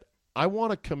things that I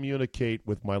want to communicate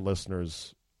with my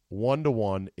listeners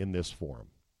one-to-one in this forum.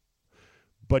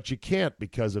 But you can't,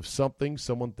 because if something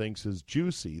someone thinks is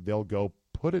juicy, they'll go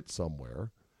put it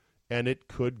somewhere, and it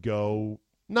could go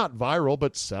not viral,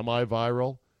 but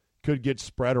semi-viral. Could get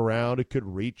spread around. It could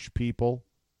reach people.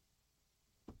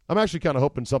 I'm actually kind of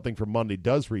hoping something from Monday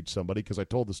does reach somebody, because I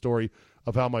told the story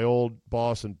of how my old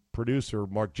boss and producer,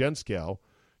 Mark Jenskow,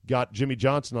 got Jimmy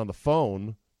Johnson on the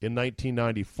phone in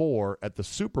 1994 at the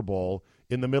Super Bowl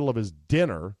in the middle of his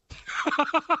dinner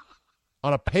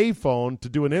on a payphone to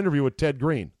do an interview with Ted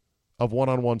Green of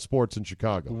One-on-One Sports in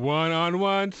Chicago.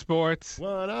 One-on-one sports.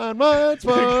 One-on-one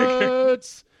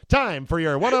sports. Time for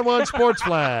your One-on-One Sports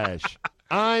Flash.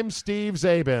 I'm Steve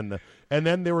Zabin. And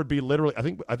then there would be literally, I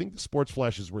think the sports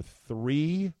flashes were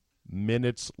 3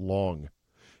 minutes long.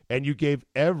 And you gave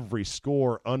every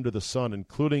score under the sun,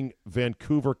 including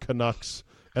Vancouver Canucks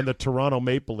and the Toronto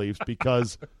Maple Leafs,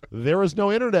 because there was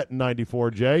no internet in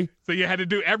 94, Jay. So you had to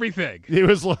do everything. It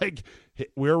was like,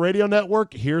 we're a radio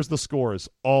network, here's the scores,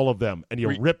 all of them. And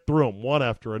you rip through them one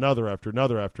after another, after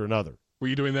another, after another. Were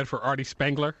you doing that for Artie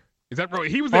Spangler? Is that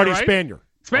right? He was there, Artie right? Spanier.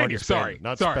 Spanier, sorry.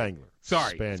 Not sorry. Spangler.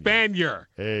 Sorry. Spanier.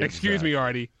 Exactly. Excuse me,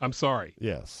 Artie. I'm sorry.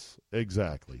 Yes,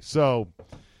 exactly. So,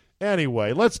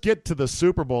 anyway, let's get to the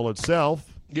Super Bowl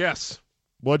itself. Yes.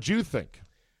 What'd you think?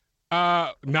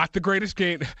 Not the greatest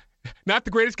game. Not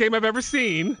the greatest game I've ever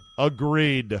seen.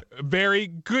 Agreed. Very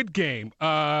good game.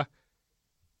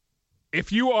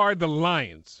 If you are the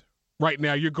Lions right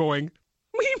now, you're going,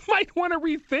 we might want to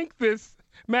rethink this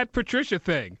Matt Patricia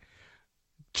thing.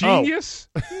 Genius?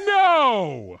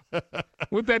 Oh. No.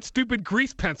 With that stupid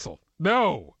grease pencil.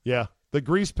 No. Yeah. The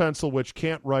grease pencil, which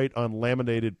can't write on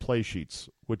laminated play sheets,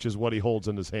 which is what he holds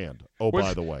in his hand.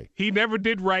 By the way. He never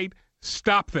did write,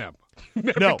 stop them.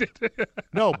 No.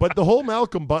 No, but the whole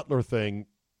Malcolm Butler thing,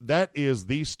 that is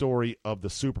the story of the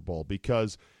Super Bowl,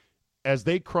 because as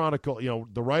they chronicle,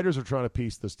 the writers are trying to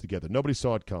piece this together. Nobody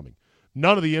saw it coming.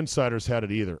 None of the insiders had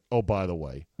it either. Oh, by the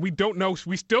way. We don't know.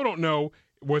 We still don't know.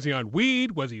 Was he on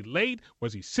weed? Was he late?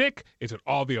 Was he sick? Is it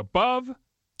all the above?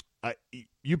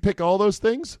 You pick all those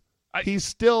things? He's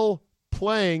still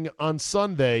playing on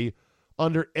Sunday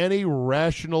under any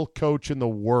rational coach in the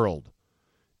world.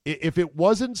 If it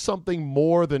wasn't something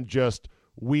more than just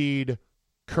weed,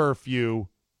 curfew,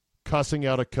 cussing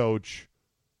out a coach,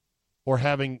 or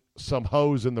having some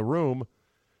hose in the room,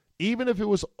 even if it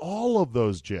was all of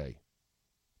those, Jay,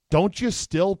 don't you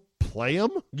still play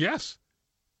him? Yes.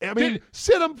 I mean,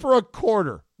 sit him for a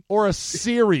quarter or a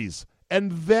series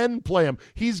and then play him.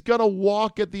 He's going to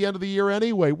walk at the end of the year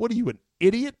anyway. What are you, an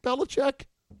idiot, Belichick?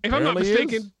 If I'm not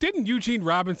mistaken, didn't Eugene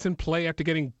Robinson play after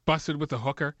getting busted with a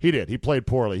hooker? He did. He played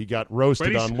poorly. He got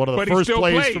roasted on one of the first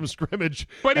plays from scrimmage.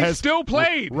 But he still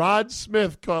played. Rod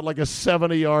Smith caught like a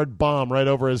 70-yard bomb right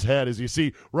over his head as you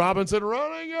see Robinson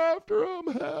running after him.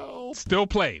 Hell. Still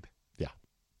played. Yeah.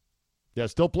 Yeah,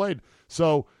 still played.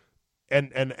 So,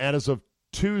 and as of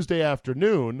Tuesday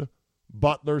afternoon,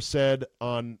 Butler said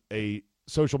on a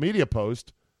social media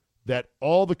post that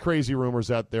all the crazy rumors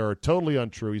out there are totally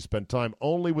untrue. He spent time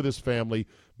only with his family,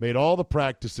 made all the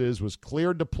practices, was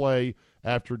cleared to play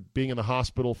after being in the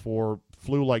hospital for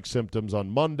flu-like symptoms on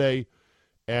Monday,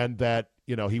 and that,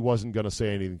 he wasn't going to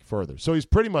say anything further. So he's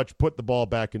pretty much put the ball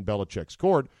back in Belichick's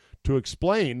court to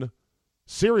explain,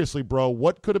 seriously, bro,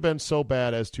 what could have been so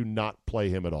bad as to not play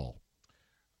him at all?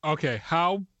 Okay,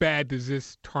 how bad does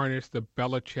this tarnish the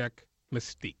Belichick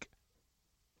mystique?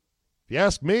 If you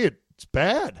ask me, it's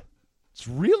bad. It's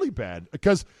really bad.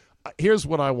 Because here's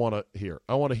what I want to hear.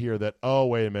 I want to hear that, oh,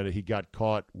 wait a minute, he got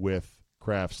caught with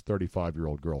Kraft's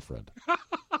 35-year-old girlfriend.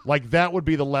 Like, that would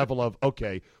be the level of,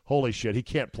 okay, holy shit, he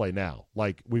can't play now.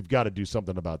 Like, we've got to do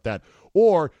something about that.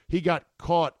 Or he got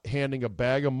caught handing a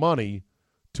bag of money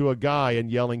to a guy and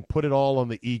yelling, put it all on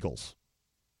the Eagles,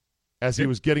 as he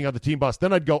was getting on the team bus.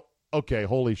 Then I'd go, okay,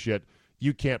 holy shit,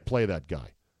 you can't play that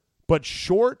guy. But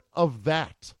short of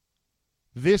that,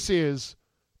 this is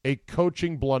a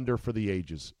coaching blunder for the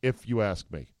ages, if you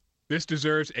ask me. This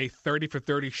deserves a 30 for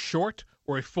 30 short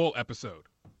or a full episode?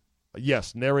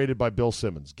 Yes, narrated by Bill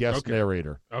Simmons, guest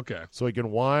narrator. Okay. So he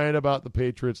can whine about the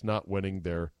Patriots not winning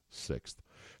their 6th.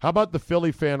 How about the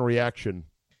Philly fan reaction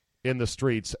in the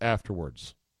streets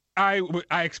afterwards? I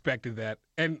expected that,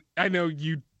 and I know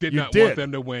you did not want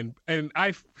them to win. And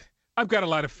I've got a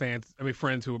lot of friends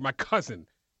who, my cousin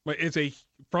is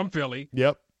from Philly.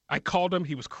 Yep. I called him.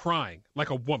 He was crying like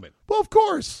a woman. Well, of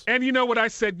course. And you know what I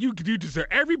said? You deserve.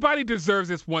 Everybody deserves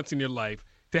this once in your life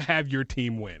to have your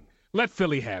team win. Let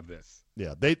Philly have this.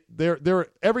 Yeah, they're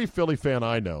every Philly fan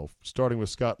I know, starting with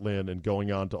Scott Lynn and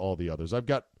going on to all the others, I've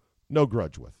got no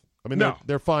grudge with. I mean,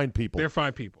 they're fine people. They're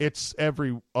fine people. It's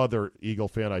every other Eagle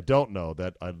fan I don't know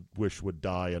that I wish would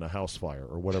die in a house fire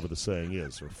or whatever the saying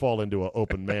is, or fall into an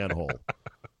open manhole.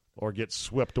 or get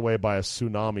swept away by a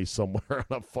tsunami somewhere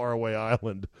on a faraway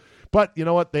island. But you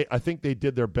know what? I think they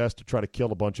did their best to try to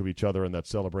kill a bunch of each other in that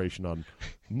celebration on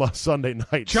Sunday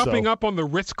night. Jumping up on the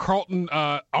Ritz-Carlton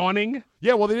awning?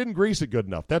 Yeah, well, they didn't grease it good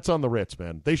enough. That's on the Ritz,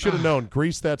 man. They should have known.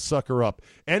 Grease that sucker up.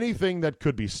 Anything that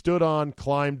could be stood on,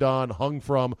 climbed on, hung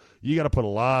from, you got to put a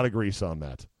lot of grease on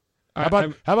that. How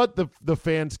about the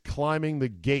fans climbing the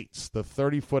gates, the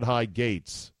 30-foot-high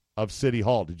gates of City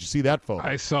Hall? Did you see that photo?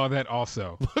 I saw that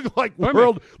also. Looked like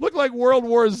World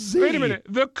War Z. Wait a minute.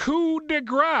 The coup de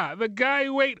grace. The guy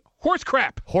who ate horse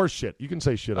crap. Horse shit. You can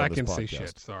say shit on this podcast. I can say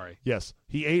shit. Sorry. Yes,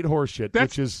 he ate horse shit,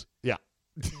 which is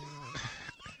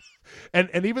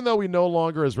and even though we no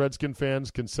longer, as Redskin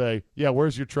fans, can say, "Yeah,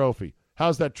 where's your trophy?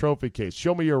 How's that trophy case?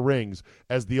 Show me your rings,"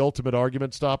 as the ultimate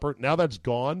argument stopper. Now that's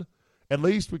gone. At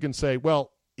least we can say,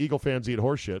 "Well, Eagle fans eat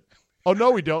horse shit." Oh,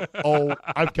 no, we don't. Oh,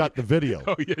 I've got the video.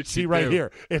 Oh, yes, see right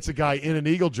here. It's a guy in an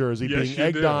Eagle jersey being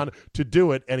egged on to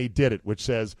do it, and he did it, which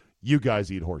says, you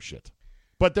guys eat horse shit.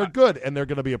 But they're good, and they're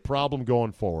going to be a problem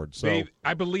going forward. So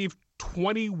I believe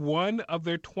 21 of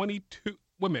their 22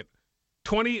 women,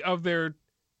 20 of their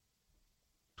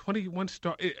 21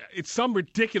 star. It's some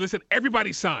ridiculous, and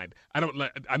everybody signed.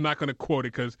 I'm not going to quote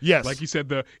it because, like you said,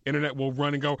 the internet will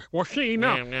run and go, well, exactly.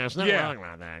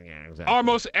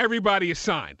 Almost everybody is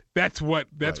signed. That's what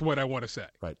I want to say.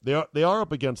 Right. They are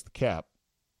up against the cap,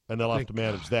 and they'll have to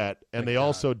manage that. And they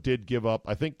also did give up.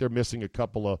 I think they're missing a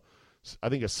couple of, I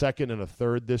think a second and a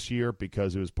third this year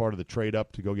because it was part of the trade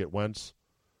up to go get Wentz.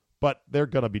 But they're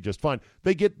going to be just fine.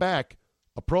 They get back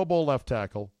a Pro Bowl left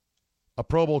tackle, a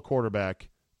Pro Bowl quarterback,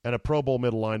 and a Pro Bowl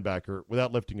middle linebacker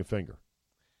without lifting a finger.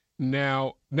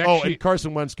 Now, next year, and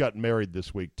Carson Wentz got married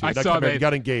this week, too. I saw that. He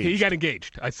got engaged. He got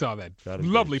engaged. I saw that.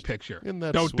 Lovely picture. Isn't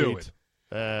that Don't sweet? do it.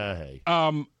 Hey.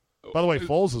 By the way,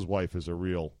 Foles' wife is a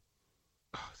real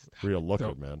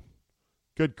looker, man.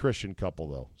 Good Christian couple,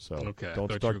 though. So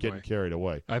don't start getting carried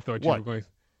away. I thought you were going.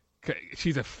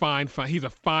 He's a fine. He's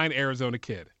a fine Arizona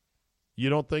kid.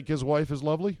 You don't think his wife is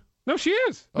lovely? No, she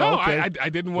is. No, okay. I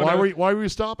didn't want to. Why were you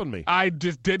stopping me? I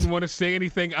just didn't want to say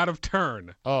anything out of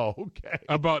turn. Oh, okay.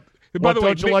 By the what way,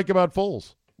 don't you like about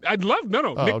Foles? I'd love Nick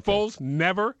okay. Foles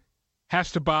never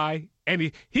has to buy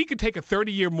any. He could take a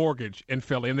 30-year mortgage in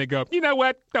Philly, and they go, you know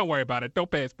what? Don't worry about it. Don't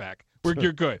pay us back.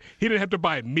 You're good. He didn't have to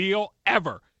buy a meal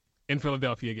ever in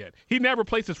Philadelphia again. He now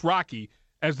replaces Rocky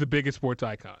as the biggest sports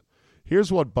icon.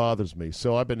 Here's what bothers me.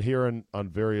 So I've been hearing on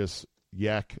various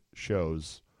Yak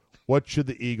shows. What should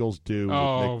the Eagles do with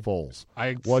Nick Foles?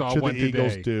 What should the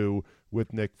Eagles do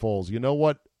with Nick Foles? You know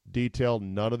what detail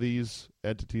none of these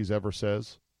entities ever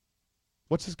says?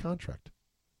 What's his contract?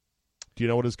 Do you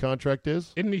know what his contract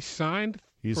is? Isn't he signed?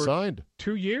 He's signed.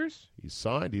 2 years? He's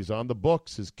signed. He's on the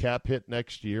books. His cap hit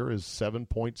next year is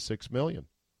 $7.6 million.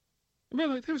 I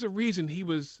mean, there was a reason he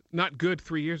was not good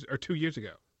 2 years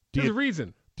ago. There's a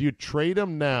reason. Do you trade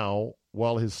him now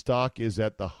while his stock is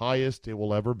at the highest it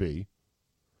will ever be?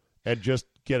 And just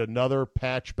get another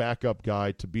patch backup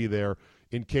guy to be there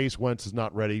in case Wentz is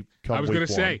not ready come I was going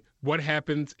to say, what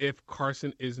happens if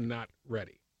Carson is not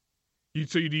ready?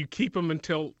 So you keep him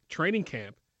until training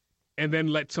camp and then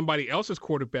let somebody else's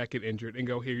quarterback get injured and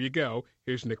go, here you go,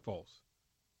 here's Nick Foles?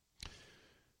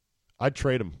 I'd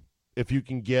trade him if you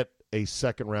can get a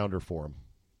second-rounder for him.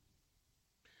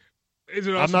 Is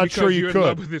it also I'm not because sure you you're could. in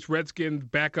love with this Redskins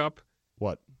backup?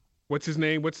 What? What's his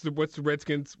name? What's the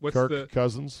Redskins? Kirk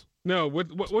Cousins? No,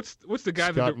 what's the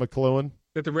guy Scott McCloughan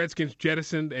that the Redskins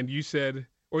jettisoned? And you said,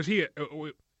 or is he?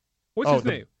 What's his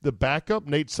name? The backup,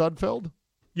 Nate Sudfeld.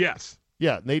 Yes.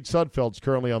 Yeah, Nate Sudfeld's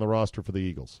currently on the roster for the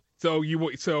Eagles. So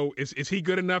is he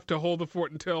good enough to hold the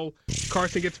fort until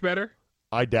Carson gets better?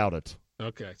 I doubt it.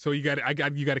 Okay, so you got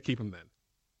to keep him then.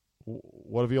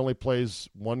 What if he only plays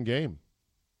one game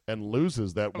and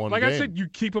loses that one game? Like I said, you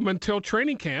keep him until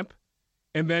training camp,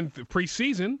 and then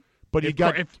preseason. But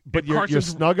you're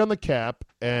snug on the cap,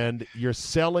 and you're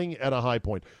selling at a high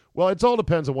point. Well, it all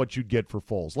depends on what you get for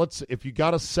Foles. If you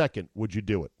got a second, would you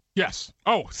do it? Yes.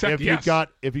 Oh, second.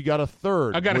 If you got a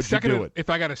third, I got would a second. You do it? If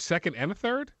I got a second and a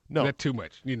third, no, that's too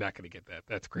much. You're not going to get that.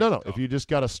 That's crazy. No. If you just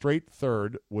got a straight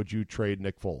third, would you trade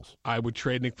Nick Foles? I would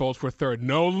trade Nick Foles for a third.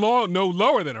 No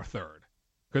lower than a third,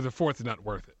 because a fourth is not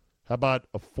worth it. How about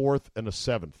a fourth and a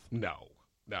seventh? No.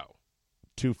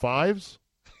 2 5s?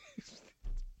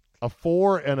 A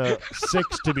 4 and a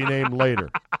 6 to be named later.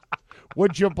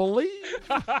 Would you believe?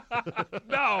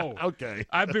 No. Okay.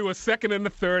 I'd do a second and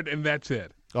a third, and that's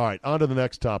it. All right, on to the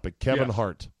next topic. Kevin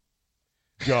Hart.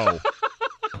 Go.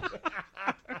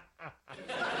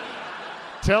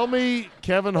 Tell me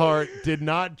Kevin Hart did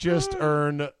not just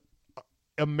earn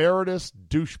emeritus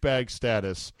douchebag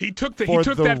status. He took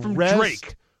that from rest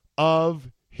Drake.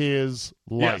 of his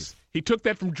life. Yes. He took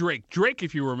that from Drake. Drake,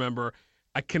 if you remember,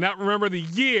 I cannot remember the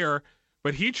year,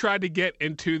 but he tried to get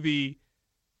into the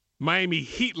Miami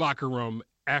Heat locker room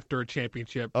after a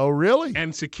championship. Oh, really?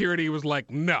 And security was like,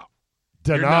 no.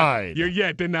 Denied.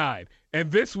 Denied.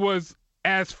 And this was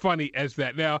as funny as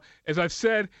that. Now, as I've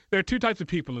said, there are two types of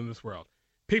people in this world.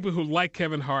 People who like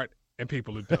Kevin Hart and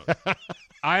people who don't.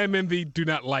 I am in the do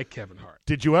not like Kevin Hart.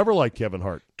 Did you ever like Kevin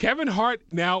Hart? Kevin Hart,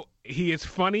 now, he is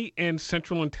funny in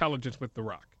Central Intelligence with The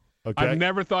Rock. Okay. I've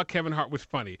never thought Kevin Hart was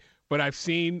funny, but I've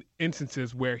seen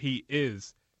instances where he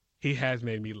has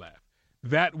made me laugh.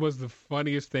 That was the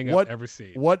funniest thing I've ever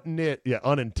seen. What niche? Yeah,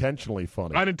 unintentionally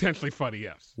funny. Unintentionally funny,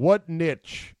 yes. What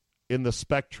niche in the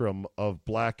spectrum of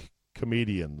black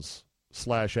comedians /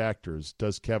 actors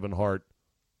does Kevin Hart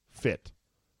fit?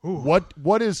 Ooh.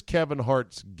 What is Kevin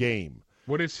Hart's game?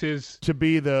 What is his? To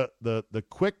be the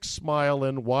quick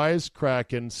smiling,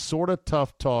 wisecracking, sort of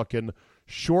tough talking,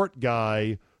 short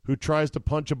guy who tries to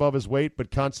punch above his weight but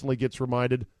constantly gets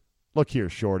reminded, look here,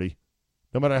 shorty.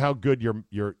 No matter how good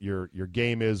your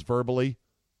game is verbally,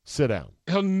 sit down.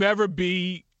 He'll never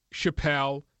be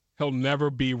Chappelle. He'll never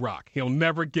be Rock. He'll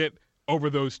never get over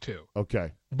those two.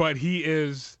 Okay. But he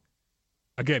is,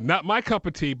 again, not my cup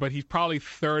of tea, but he's probably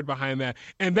third behind that.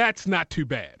 And that's not too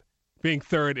bad, being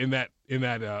third in that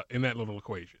little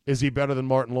equation. Is he better than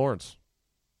Martin Lawrence?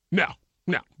 No.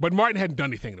 But Martin hadn't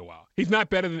done anything in a while. He's not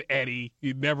better than Eddie.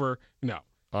 No.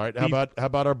 All right. How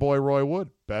about our boy Roy Wood?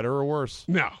 Better or worse?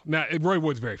 No. Roy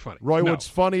Wood's very funny. Wood's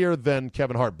funnier than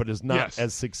Kevin Hart, but is not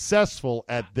as successful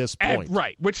at this point.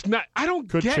 Right. I don't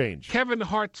Could get change. Kevin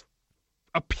Hart's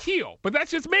appeal, but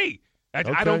that's just me.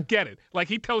 Okay. I don't get it. Like,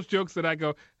 he tells jokes that I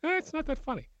go, it's not that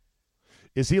funny.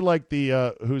 Is he like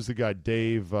the who's the guy,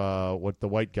 Dave? The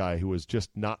white guy who was just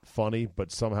not funny,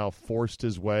 but somehow forced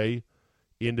his way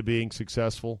into being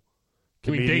successful?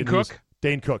 You mean Dane Cook?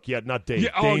 Dane Cook, yeah, not Dave.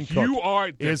 Yeah, Dane Cook. You are.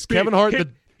 Is Kevin Hart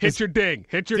hit your ding?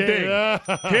 Hit your ding.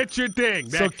 Hit your ding.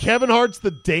 So Kevin Hart's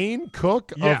the Dane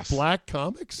Cook of black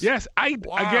comics? Yes.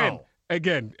 Wow.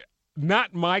 Again,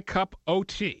 not my cup of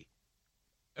tea,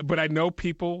 but I know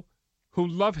people who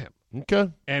love him.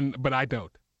 Okay. But I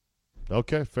don't.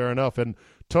 Okay, fair enough. And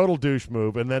total douche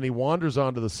move, and then he wanders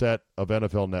onto the set of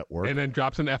NFL Network. And then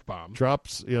drops an F-bomb.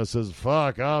 Says,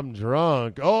 fuck, I'm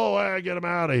drunk. Oh, I get him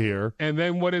out of here. And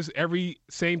then what does every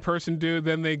sane person do?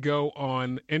 Then they go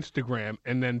on Instagram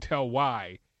and then tell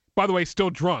why. By the way, still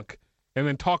drunk, and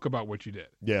then talk about what you did.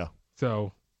 Yeah.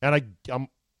 So. And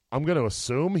I'm going to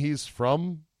assume he's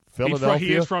from Philadelphia.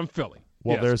 He is from Philly.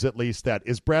 Well, yes. There's at least that.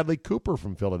 Is Bradley Cooper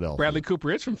from Philadelphia? Bradley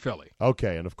Cooper is from Philly.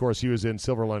 Okay, and of course he was in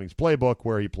Silver Linings Playbook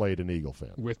where he played an Eagle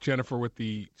fan. With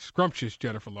the scrumptious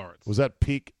Jennifer Lawrence. Was that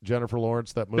peak Jennifer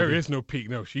Lawrence, that movie? There is no peak.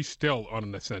 No, she's still on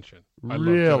an ascension. I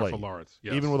really? love Jennifer Lawrence.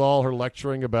 Yes. Even with all her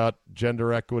lecturing about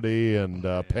gender equity and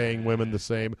paying women the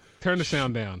same. Turn the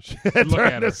sound down.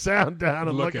 Turn the sound down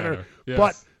and look at her.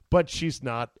 Yes. But she's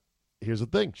not, here's the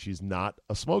thing, she's not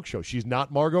a smoke show. She's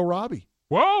not Margot Robbie.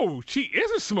 Whoa, she is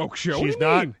a smoke show. She's what do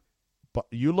you not. mean? But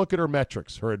you look at her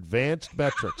metrics, her advanced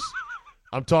metrics.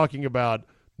 I'm talking about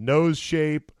nose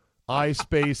shape, eye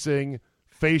spacing,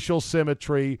 facial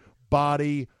symmetry,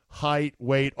 body, height,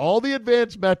 weight, all the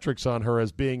advanced metrics on her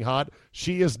as being hot.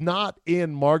 She is not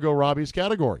in Margot Robbie's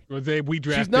category. We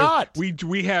draft. She's not.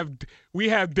 We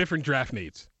have different draft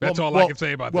needs. That's all I can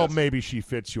say about Well, this. maybe she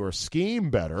fits your scheme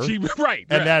better. Right.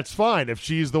 And that's fine if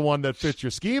she's the one that fits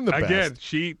your scheme the best.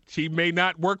 Again, she may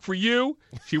not work for you.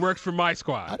 She works for my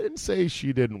squad. I didn't say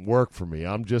she didn't work for me.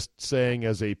 I'm just saying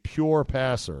as a pure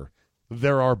passer,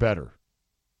 there are better.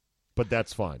 But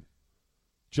that's fine.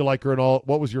 Did you like her in all?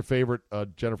 What was your favorite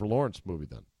Jennifer Lawrence movie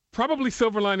then? Probably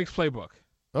Silver Linings Playbook.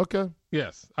 Okay.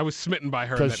 Yes. I was smitten by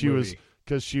her in that movie.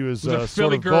 Because she was a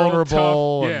sort of girl,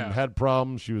 vulnerable tough, and had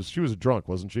problems. She was a drunk,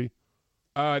 wasn't she?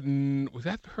 Was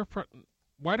that her?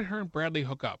 Why did her and Bradley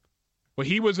hook up? Well,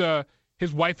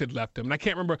 his wife had left him, and I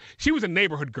can't remember. She was a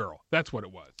neighborhood girl. That's what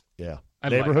it was. Yeah,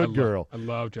 neighborhood girl. I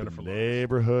love Jennifer Lawrence.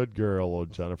 Neighborhood girl,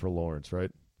 old Jennifer Lawrence, right?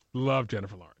 Love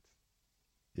Jennifer Lawrence.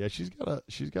 Yeah, she's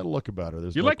got a look about her.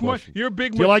 There's you no like question. You're a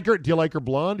big. Do you like her? Do you like her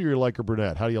blonde or you like her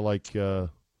brunette? How do you like? I'll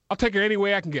take her any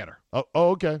way I can get her. Oh,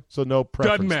 okay. So no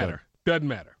preference. Doesn't matter. Then. Doesn't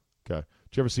matter. Okay.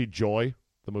 Did you ever see Joy?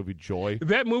 The movie Joy.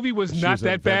 That movie was not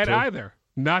that bad either.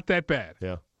 Not that bad.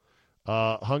 Yeah.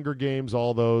 Hunger Games,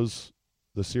 all those.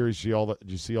 The series. Did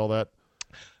you see all that?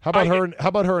 How about her? How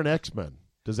about her in X-Men?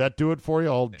 Does that do it for you?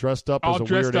 All dressed up as a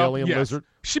weird alien lizard.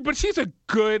 But she's a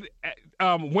good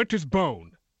Winter's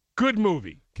Bone. Good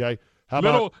movie. Okay. How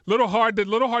about little hard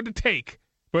to take,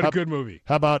 but a good movie.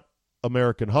 How about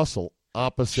American Hustle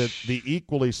opposite the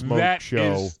equally smoke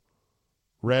show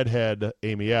redhead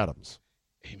Amy Adams.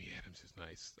 Amy Adams is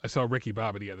nice. I saw Ricky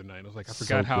Bobby the other night. I was like, I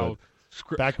forgot how.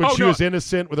 Back when she was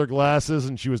innocent with her glasses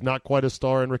and she was not quite a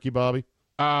star in Ricky Bobby.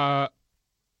 American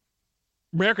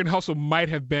Hustle might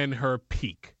have been her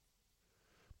peak.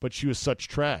 But she was such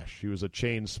trash. She was a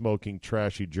chain-smoking,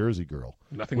 trashy Jersey girl.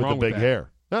 Nothing with wrong the big with that.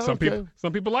 hair. Oh,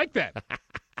 Some people like that.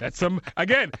 That's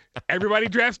again, everybody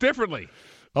drafts differently.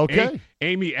 Okay.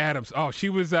 Amy Adams. Oh, she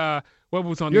was what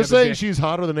was on You're the other saying day? she's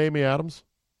hotter than Amy Adams?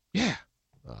 Yeah.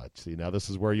 See, now this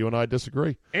is where you and I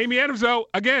disagree. Amy Adams, though,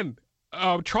 again,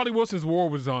 Charlie Wilson's War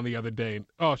was on the other day.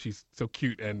 Oh, she's so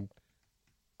cute and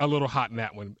a little hot in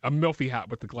that one. A milfy hot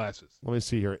with the glasses. Let me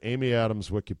see here. Amy Adams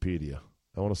Wikipedia.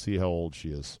 I want to see how old she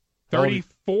is.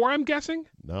 34, I'm guessing?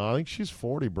 No, I think she's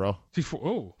 40, bro. She's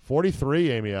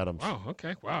 43, Amy Adams. Oh,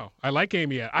 okay. Wow. I like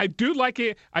Amy. I do like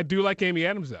it. I do like Amy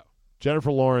Adams, though.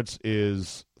 Jennifer Lawrence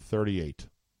is 38,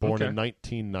 born Okay. in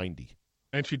 1990.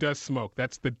 And she does smoke.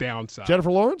 That's the downside.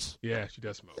 Jennifer Lawrence? Yeah, she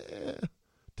does smoke.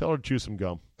 Tell her to chew some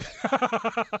gum.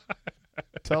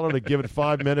 Tell her to give it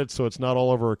 5 minutes so it's not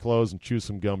all over her clothes and chew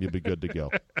some gum. You'll be good to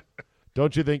go.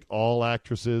 Don't you think all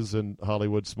actresses in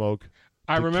Hollywood smoke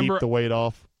I remember keep the weight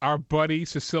off? Our buddy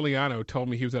Siciliano told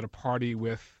me he was at a party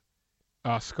with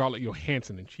Scarlett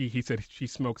Johansson, and he said she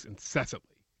smokes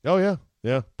incessantly. Oh, yeah.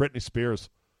 Yeah. Britney Spears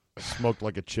smoked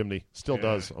like a chimney. Still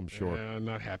does, I'm sure. Yeah, I'm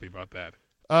not happy about that.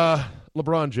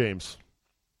 LeBron James.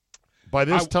 By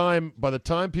the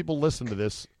time people listen to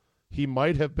this, he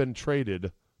might have been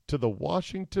traded to the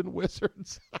Washington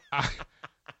Wizards.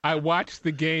 I watched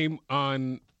the game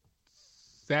on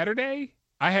Saturday.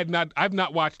 I've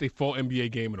not watched a full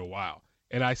NBA game in a while.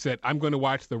 And I said, I'm going to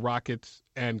watch the Rockets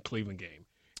and Cleveland game.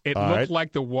 It looked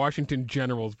like the Washington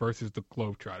Generals versus the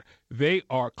Globetrotters.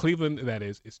 Cleveland, that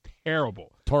is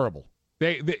terrible. Terrible.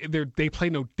 They play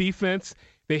no defense.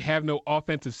 They have no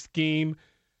offensive scheme.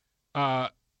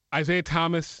 Isaiah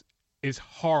Thomas is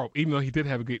horrible, even though he did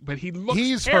have a good, but he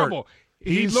looks terrible. Hurt.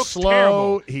 He looks slow.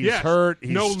 terrible. He's hurt. He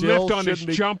no still lift on his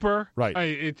shouldn't be... jumper.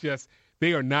 Right.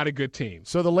 They are not a good team.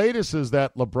 So the latest is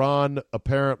that LeBron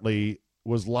apparently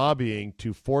was lobbying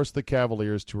to force the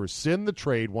Cavaliers to rescind the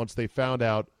trade once they found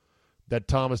out that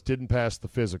Thomas didn't pass the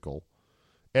physical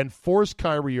and force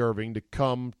Kyrie Irving to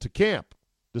come to camp,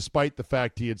 despite the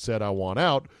fact he had said, I want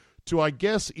out, to, I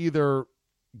guess, either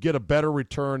get a better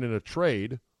return in a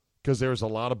trade, because there's a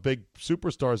lot of big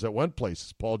superstars that went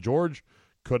places. Paul George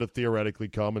could have theoretically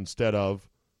come instead of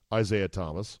Isaiah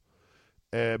Thomas.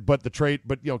 But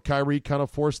Kyrie kind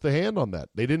of forced the hand on that.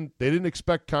 They didn't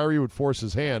expect Kyrie would force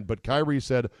his hand, but Kyrie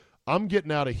said, I'm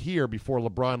getting out of here before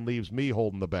LeBron leaves me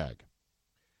holding the bag.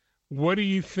 What do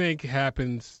you think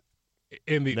happens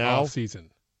in the offseason?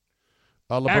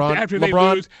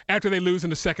 LeBron, after they lose in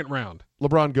the second round.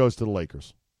 LeBron goes to the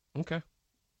Lakers. Okay.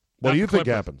 What do you think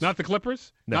happens? Not the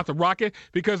Clippers? No. Not the Rockets?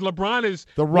 Because LeBron is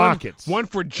the Rockets. One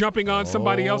for jumping on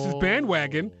somebody else's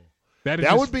bandwagon.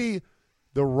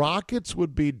 The Rockets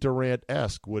would be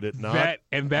Durant-esque, would it not?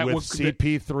 With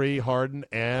CP3, Harden,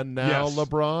 and now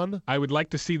LeBron? I would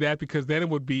like to see that, because then it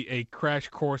would be a crash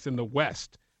course in the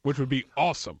West, which would be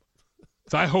awesome.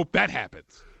 So I hope that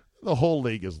happens. The whole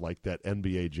league is like that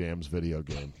NBA Jams video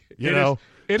game.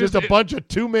 It is a bunch of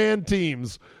two-man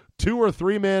teams, 2 or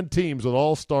 3-man teams with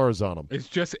all stars on them. It's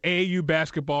just AAU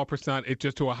basketball percent. It's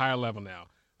just to a higher level now.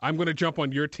 I'm going to jump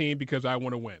on your team because I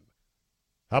want to win.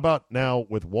 How about now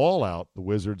with Wall out, the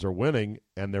Wizards are winning,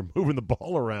 and they're moving the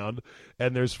ball around,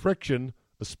 and there's friction,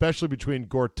 especially between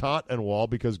Gortat and Wall,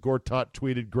 because Gortat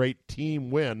tweeted, great team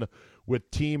win,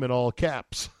 with team in all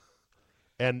caps.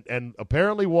 And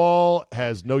apparently Wall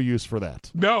has no use for that.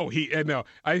 No, he's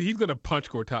going to punch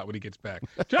Gortat when he gets back.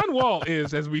 John Wall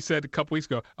is, as we said a couple weeks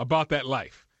ago, about that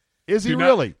life. Is he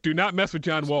really? Do not mess with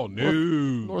John Wall. No.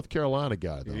 North Carolina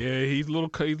guy, though. Yeah, he's a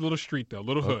little street, though, a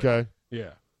little hood. Okay.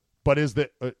 Yeah. But is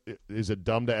it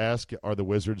dumb to ask, are the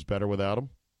Wizards better without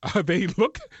him? They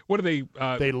look. What are they?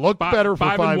 They look better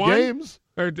for 5 games,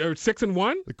 or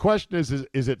 6-1. The question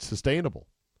is it sustainable?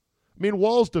 I mean,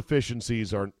 Wall's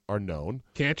deficiencies are known.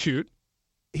 Can't shoot.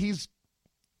 He's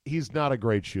not a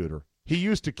great shooter. He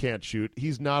used to can't shoot.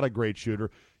 He's not a great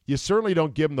shooter. You certainly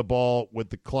don't give him the ball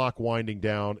with the clock winding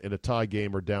down in a tie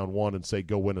game or down 1 and say,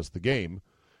 go win us the game,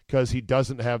 because he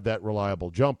doesn't have that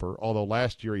reliable jumper, although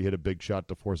last year he hit a big shot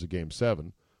to force a Game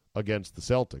 7 against the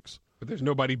Celtics. But there's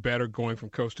nobody better going from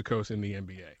coast to coast in the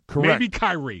NBA. Correct. Maybe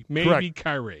Kyrie. Correct.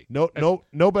 Kyrie.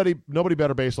 Nobody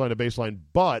better baseline to baseline,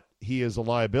 but he is a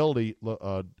liability,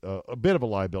 a bit of a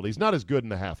liability. He's not as good in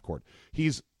the half court.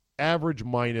 He's average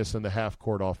minus in the half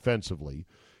court offensively.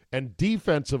 And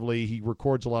defensively, he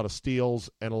records a lot of steals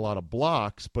and a lot of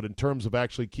blocks, but in terms of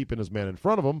actually keeping his man in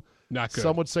front of him, Not good.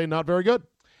 Some would say not very good.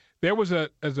 There was a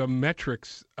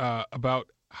metrics about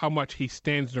how much he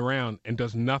stands around and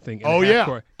does nothing.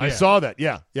 I saw that.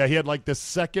 Yeah, he had like the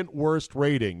second worst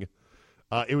rating.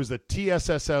 It was the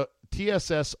TSSOW.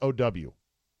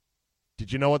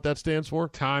 Did you know what that stands for?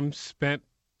 Time spent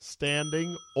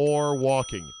standing or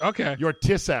walking. Okay. Your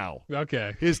TSOW.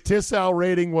 Okay. His TSOW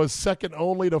rating was second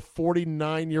only to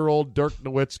 49-year-old Dirk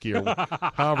Nowitzki,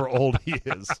 or however old he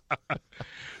is.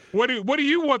 What do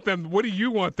you want them? What do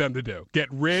you want them to do?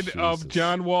 Get rid of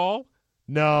John Wall?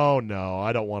 No,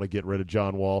 I don't want to get rid of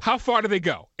John Wall. How far do they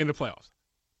go in the playoffs?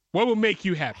 What will make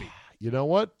you happy? You know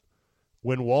what?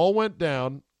 When Wall went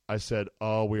down, I said,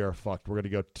 "Oh, we are fucked. We're going to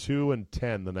go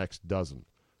 2-10 the next dozen."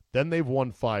 Then they've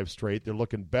won 5 straight. They're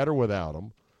looking better without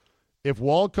him. If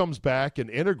Wall comes back and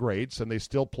integrates, and they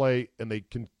still play, and they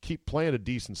can keep playing a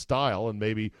decent style, and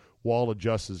maybe Wall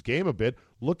adjusts his game a bit,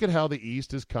 look at how the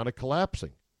East is kind of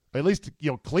collapsing. At least,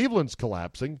 Cleveland's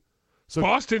collapsing. So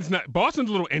Boston's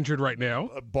a little injured right now.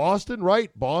 Boston, right?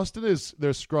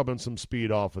 They're scrubbing some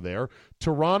speed off of there.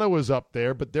 Toronto is up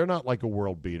there, but they're not like a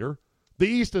world beater. The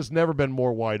East has never been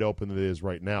more wide open than it is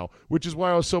right now, which is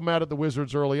why I was so mad at the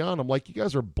Wizards early on. I'm like, you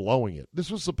guys are blowing it. This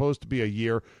was supposed to be a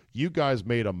year you guys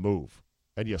made a move,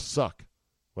 and you suck.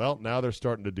 Well, now they're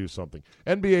starting to do something.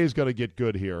 NBA is going to get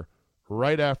good here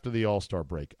right after the All-Star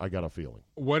break, I got a feeling.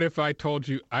 What if I told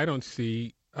you I don't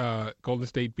see Golden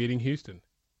State beating Houston?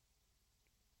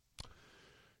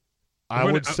 I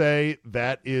would say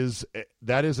that is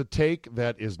a take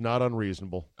that is not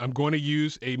unreasonable. I'm going to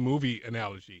use a movie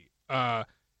analogy.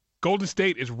 Golden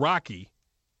State is Rocky.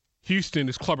 Houston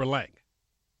is Clubber Lang.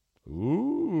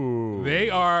 Ooh. They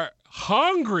are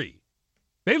hungry.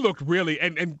 They looked really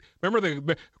and remember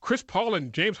the Chris Paul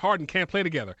and James Harden can't play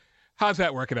together. How's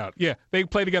that working out? Yeah, they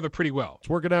play together pretty well. It's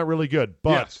working out really good.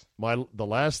 But yes. The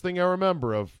last thing I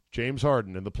remember of James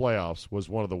Harden in the playoffs was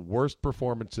one of the worst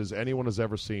performances anyone has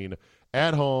ever seen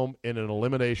at home in an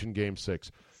elimination game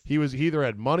 6. He either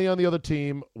had money on the other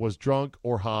team, was drunk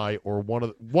or high, or one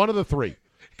of the three.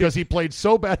 Because he played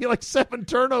so bad. He had like 7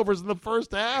 turnovers in the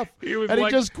first half. He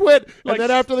just quit. And then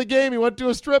after the game, he went to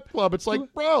a strip club. It's like,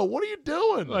 bro, what are you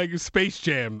doing? Like Space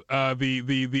Jam,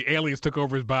 the aliens took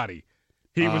over his body.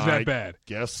 He was that bad.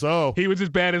 Guess so. He was as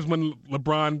bad as when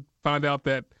LeBron found out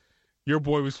that your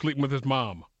boy was sleeping with his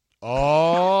mom.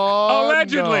 Oh,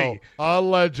 allegedly. No.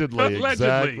 Allegedly.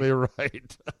 Exactly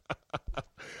right.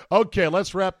 Okay,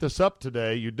 let's wrap this up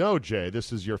today. You know, Jay,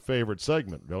 this is your favorite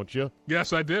segment, don't you?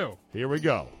 Yes, I do. Here we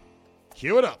go.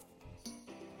 Cue it up.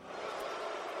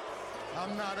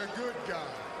 I'm not a good guy.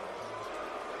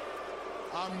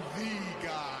 I'm the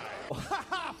guy.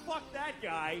 Fuck that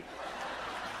guy.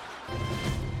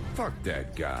 Fuck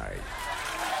that guy.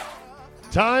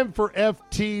 Time for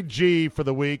FTG for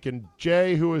the week. And,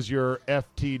 Jay, who is your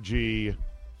FTG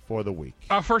for the week?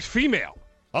 First female.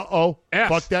 Uh-oh. Yes.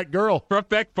 Fuck that girl. Fuck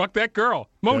that girl.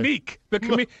 Monique.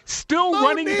 Still Monique.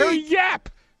 running her yap.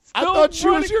 I thought she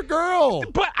was your girl.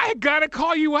 But I got to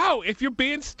call you out if you're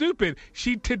being stupid.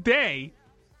 She's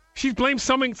blamed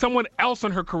someone else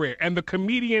on her career. And the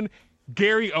comedian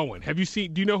Gary Owen. Do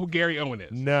you know who Gary Owen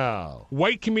is? No.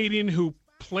 White comedian who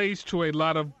plays to a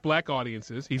lot of black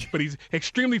audiences. But he's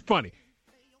extremely funny.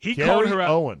 He called her out.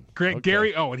 Owen. Okay.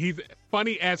 Gary Owen. He's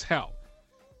funny as hell.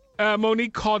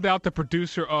 Monique called out the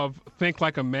producer of Think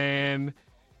Like a Man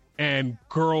and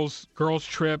Girls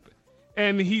Trip,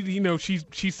 and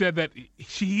she said that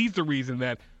he's the reason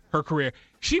that her career.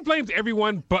 She blames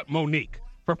everyone but Monique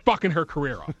for fucking her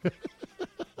career up.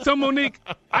 So Monique,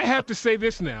 I have to say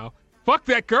this now: fuck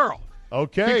that girl.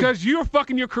 Okay. Because you're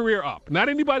fucking your career up, not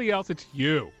anybody else. It's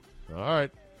you. All right.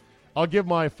 I'll give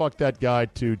my fuck that guy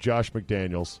to Josh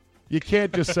McDaniels. You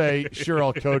can't just say, sure,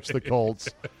 I'll coach the Colts,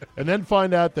 and then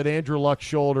find out that Andrew Luck's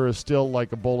shoulder is still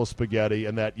like a bowl of spaghetti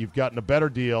and that you've gotten a better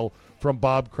deal from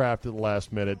Bob Kraft at the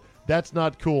last minute. That's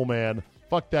not cool, man.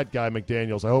 Fuck that guy,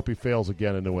 McDaniels. I hope he fails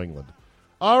again in New England.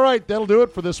 All right, that'll do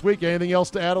it for this week. Anything else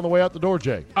to add on the way out the door,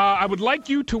 Jay? I would like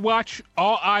you to watch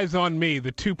All Eyes on Me,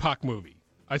 the Tupac movie.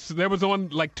 That was on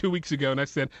like 2 weeks ago, and I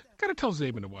said, I got to tell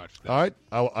Zabin to watch that. All right,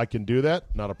 I can do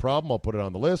that. Not a problem. I'll put it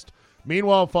on the list.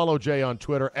 Meanwhile, follow Jay on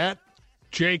Twitter at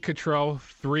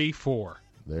JCottrell34.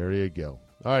 There you go.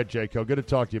 All right, Jayco, good to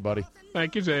talk to you, buddy.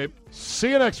 Thank you, Zabe.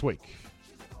 See you next week.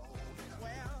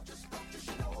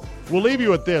 We'll leave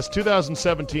you with this.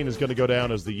 2017 is going to go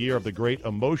down as the year of the great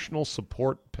emotional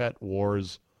support pet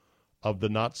wars of the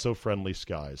not-so-friendly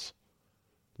skies.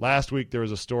 Last week, there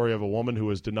was a story of a woman who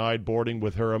was denied boarding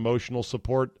with her emotional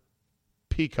support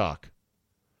peacock.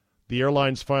 The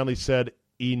airlines finally said,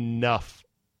 enough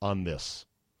on this.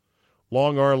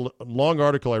 Long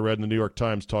article I read in the New York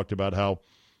Times talked about how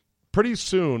pretty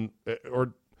soon,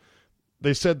 or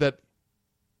they said that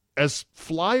as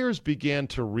flyers began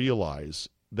to realize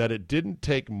that it didn't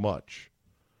take much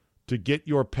to get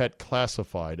your pet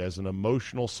classified as an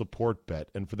emotional support pet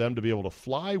and for them to be able to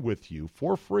fly with you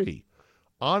for free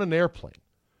on an airplane,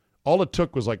 all it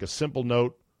took was like a simple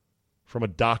note from a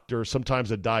doctor,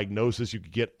 sometimes a diagnosis you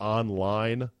could get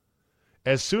online.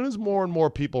 As soon as more and more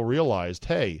people realized,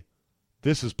 hey,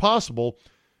 this is possible,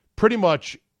 pretty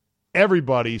much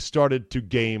everybody started to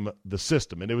game the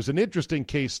system. And it was an interesting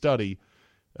case study,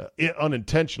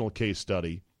 unintentional case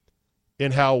study,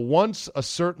 in how once a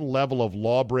certain level of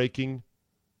law-breaking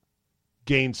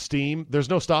gains steam, there's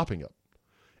no stopping it.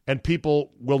 And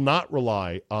people will not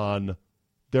rely on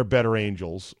their better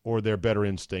angels or their better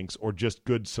instincts or just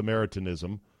good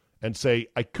Samaritanism and say,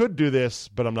 I could do this,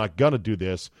 but I'm not going to do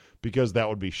this because that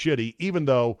would be shitty, even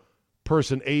though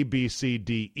person A, B, C,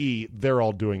 D, E, they're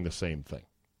all doing the same thing.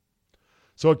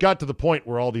 So it got to the point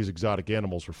where all these exotic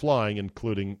animals were flying,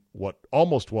 including what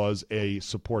almost was a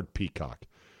support peacock.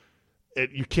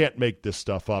 You can't make this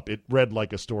stuff up. It read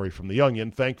like a story from The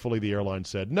Onion. Thankfully, the airline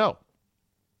said no.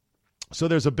 So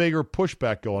there's a bigger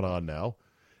pushback going on now,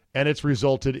 and it's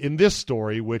resulted in this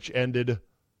story, which ended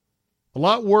a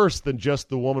lot worse than just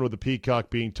the woman with the peacock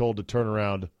being told to turn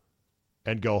around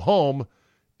and go home.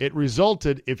 It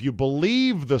resulted, if you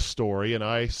believe the story, and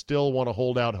I still want to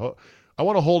hold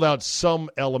out some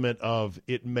element of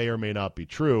it may or may not be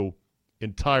true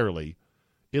entirely.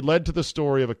 It led to the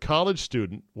story of a college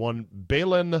student, one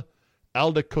Belen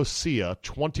Aldacosia,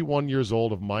 21 years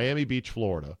old, of Miami Beach,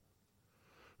 Florida,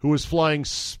 who was flying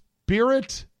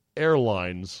Spirit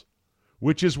Airlines,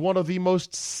 which is one of the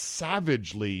most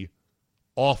savagely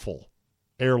awful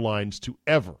airlines to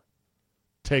ever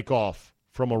take off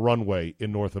from a runway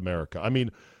in North America. I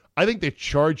mean, I think they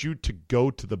charge you to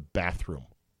go to the bathroom.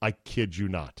 I kid you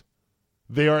not.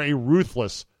 They are a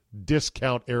ruthless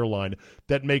discount airline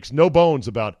that makes no bones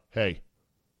about, hey,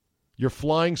 you're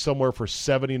flying somewhere for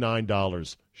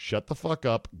 $79. Shut the fuck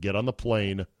up, get on the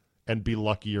plane, and be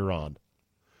lucky you're on.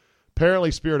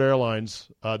 Apparently, Spirit Airlines,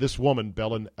 this woman,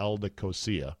 Belen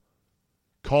Aldacosia,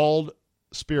 called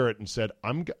Spirit and said,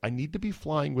 I need to be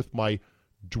flying with my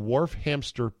dwarf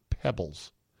hamster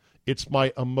Pebbles. It's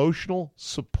my emotional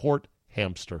support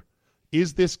hamster.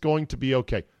 Is this going to be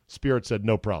okay? Spirit said,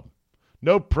 no problem.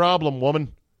 No problem,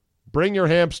 woman. Bring your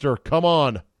hamster. Come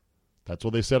on. That's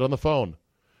what they said on the phone.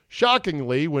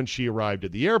 Shockingly, when she arrived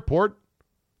at the airport,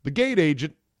 the gate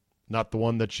agent, not the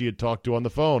one that she had talked to on the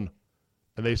phone,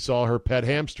 and they saw her pet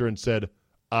hamster and said,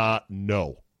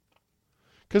 no.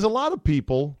 Because a lot of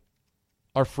people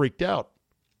are freaked out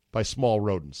by small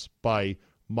rodents, by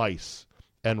mice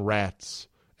and rats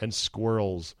and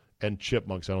squirrels and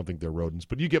chipmunks. I don't think they're rodents,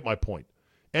 but you get my point.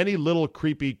 Any little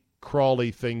creepy,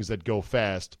 crawly things that go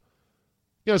fast.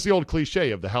 You know, it's the old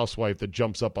cliche of the housewife that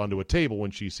jumps up onto a table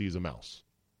when she sees a mouse.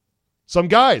 Some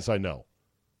guys I know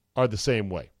are the same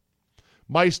way.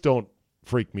 Mice don't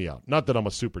freak me out. Not that I'm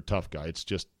a super tough guy. It's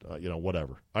just,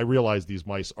 whatever. I realize these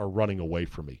mice are running away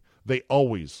from me. They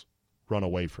always run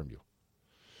away from you.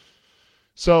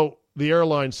 So the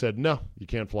airline said, no, you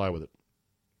can't fly with it.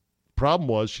 Problem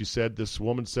was, this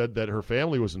woman said that her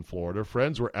family was in Florida.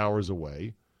 Friends were hours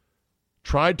away.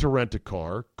 Tried to rent a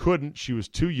car. Couldn't. She was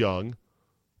too young.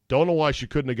 Don't know why she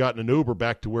couldn't have gotten an Uber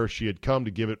back to where she had come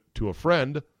to give it to a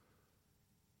friend.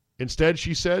 Instead,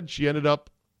 she said she ended up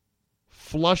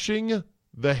flushing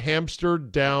the hamster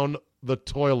down the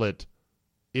toilet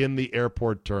in the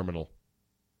airport terminal.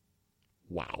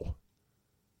 Wow.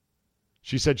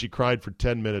 She said she cried for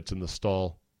 10 minutes in the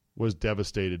stall, was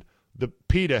devastated. The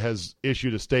PETA has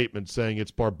issued a statement saying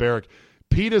it's barbaric.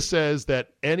 PETA says that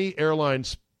any airline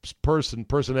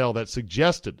personnel that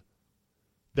suggested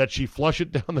that she flush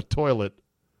it down the toilet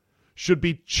should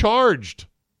be charged.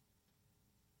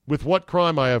 With what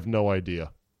crime, I have no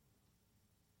idea.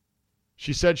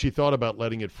 She said she thought about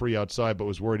letting it free outside, but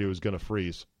was worried it was going to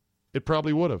freeze. It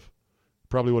probably would have.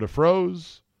 Probably would have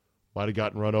froze. Might have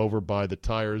gotten run over by the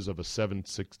tires of a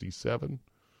 767.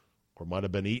 Or might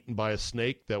have been eaten by a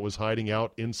snake that was hiding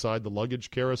out inside the luggage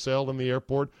carousel in the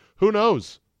airport. Who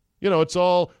knows? It's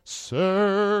all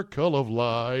circle of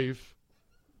life.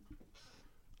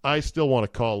 I still want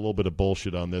to call a little bit of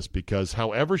bullshit on this because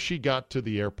however she got to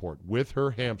the airport with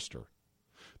her hamster,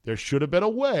 there should have been a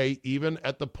way, even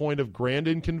at the point of grand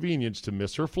inconvenience, to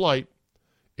miss her flight,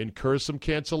 incur some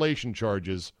cancellation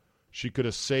charges. She could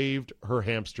have saved her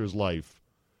hamster's life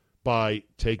by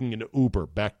taking an Uber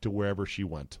back to wherever she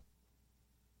went.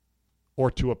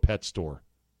 Or to a pet store,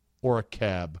 or a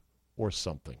cab, or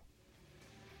something.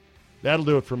 That'll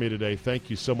do it for me today. Thank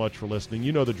you so much for listening.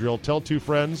 You know the drill. Tell 2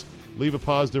 friends. Leave a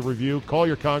positive review. Call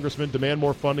your congressman. Demand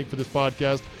more funding for this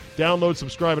podcast. Download,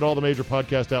 subscribe at all the major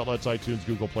podcast outlets, iTunes,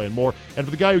 Google Play, and more. And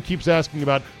for the guy who keeps asking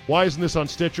about why isn't this on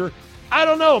Stitcher, I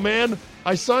don't know, man.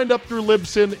 I signed up through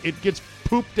Libsyn. It gets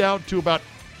pooped out to about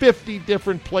 50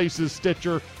 different places.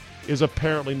 Stitcher is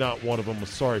apparently not one of them.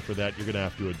 Sorry for that. You're going to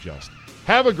have to adjust.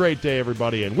 Have a great day,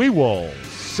 everybody, and we will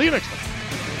see you next time.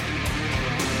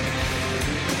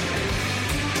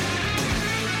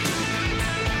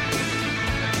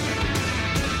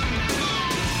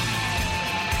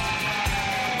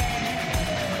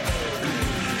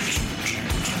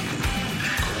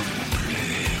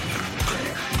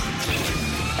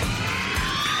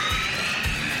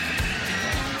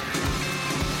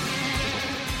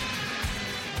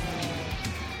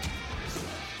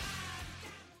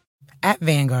 At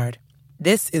Vanguard,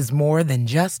 this is more than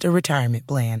just a retirement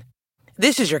plan.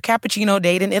 This is your cappuccino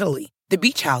date in Italy, the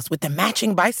beach house with the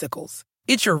matching bicycles.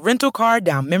 It's your rental car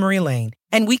down memory lane,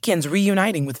 and weekends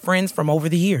reuniting with friends from over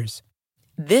the years.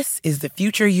 This is the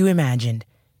future you imagined,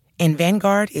 and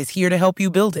Vanguard is here to help you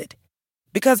build it.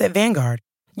 Because at Vanguard,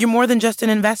 you're more than just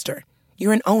an investor.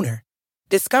 You're an owner.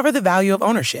 Discover the value of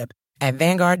ownership at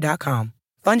Vanguard.com.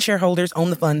 Fund shareholders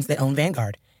own the funds that own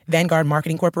Vanguard. Vanguard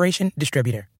Marketing Corporation,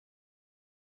 distributor.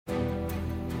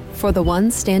 For the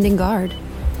ones standing guard.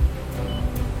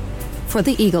 For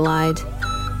the eagle-eyed.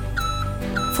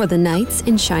 For the knights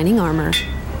in shining armor.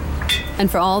 And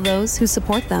for all those who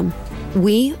support them.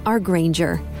 We are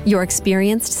Grainger, your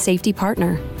experienced safety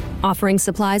partner. Offering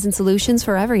supplies and solutions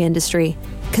for every industry.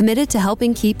 Committed to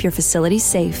helping keep your facilities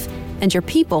safe and your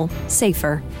people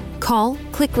safer. Call,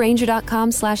 click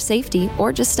Grainger.com/safety,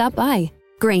 or just stop by.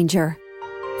 Grainger,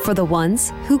 for the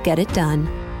ones who get it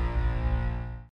done.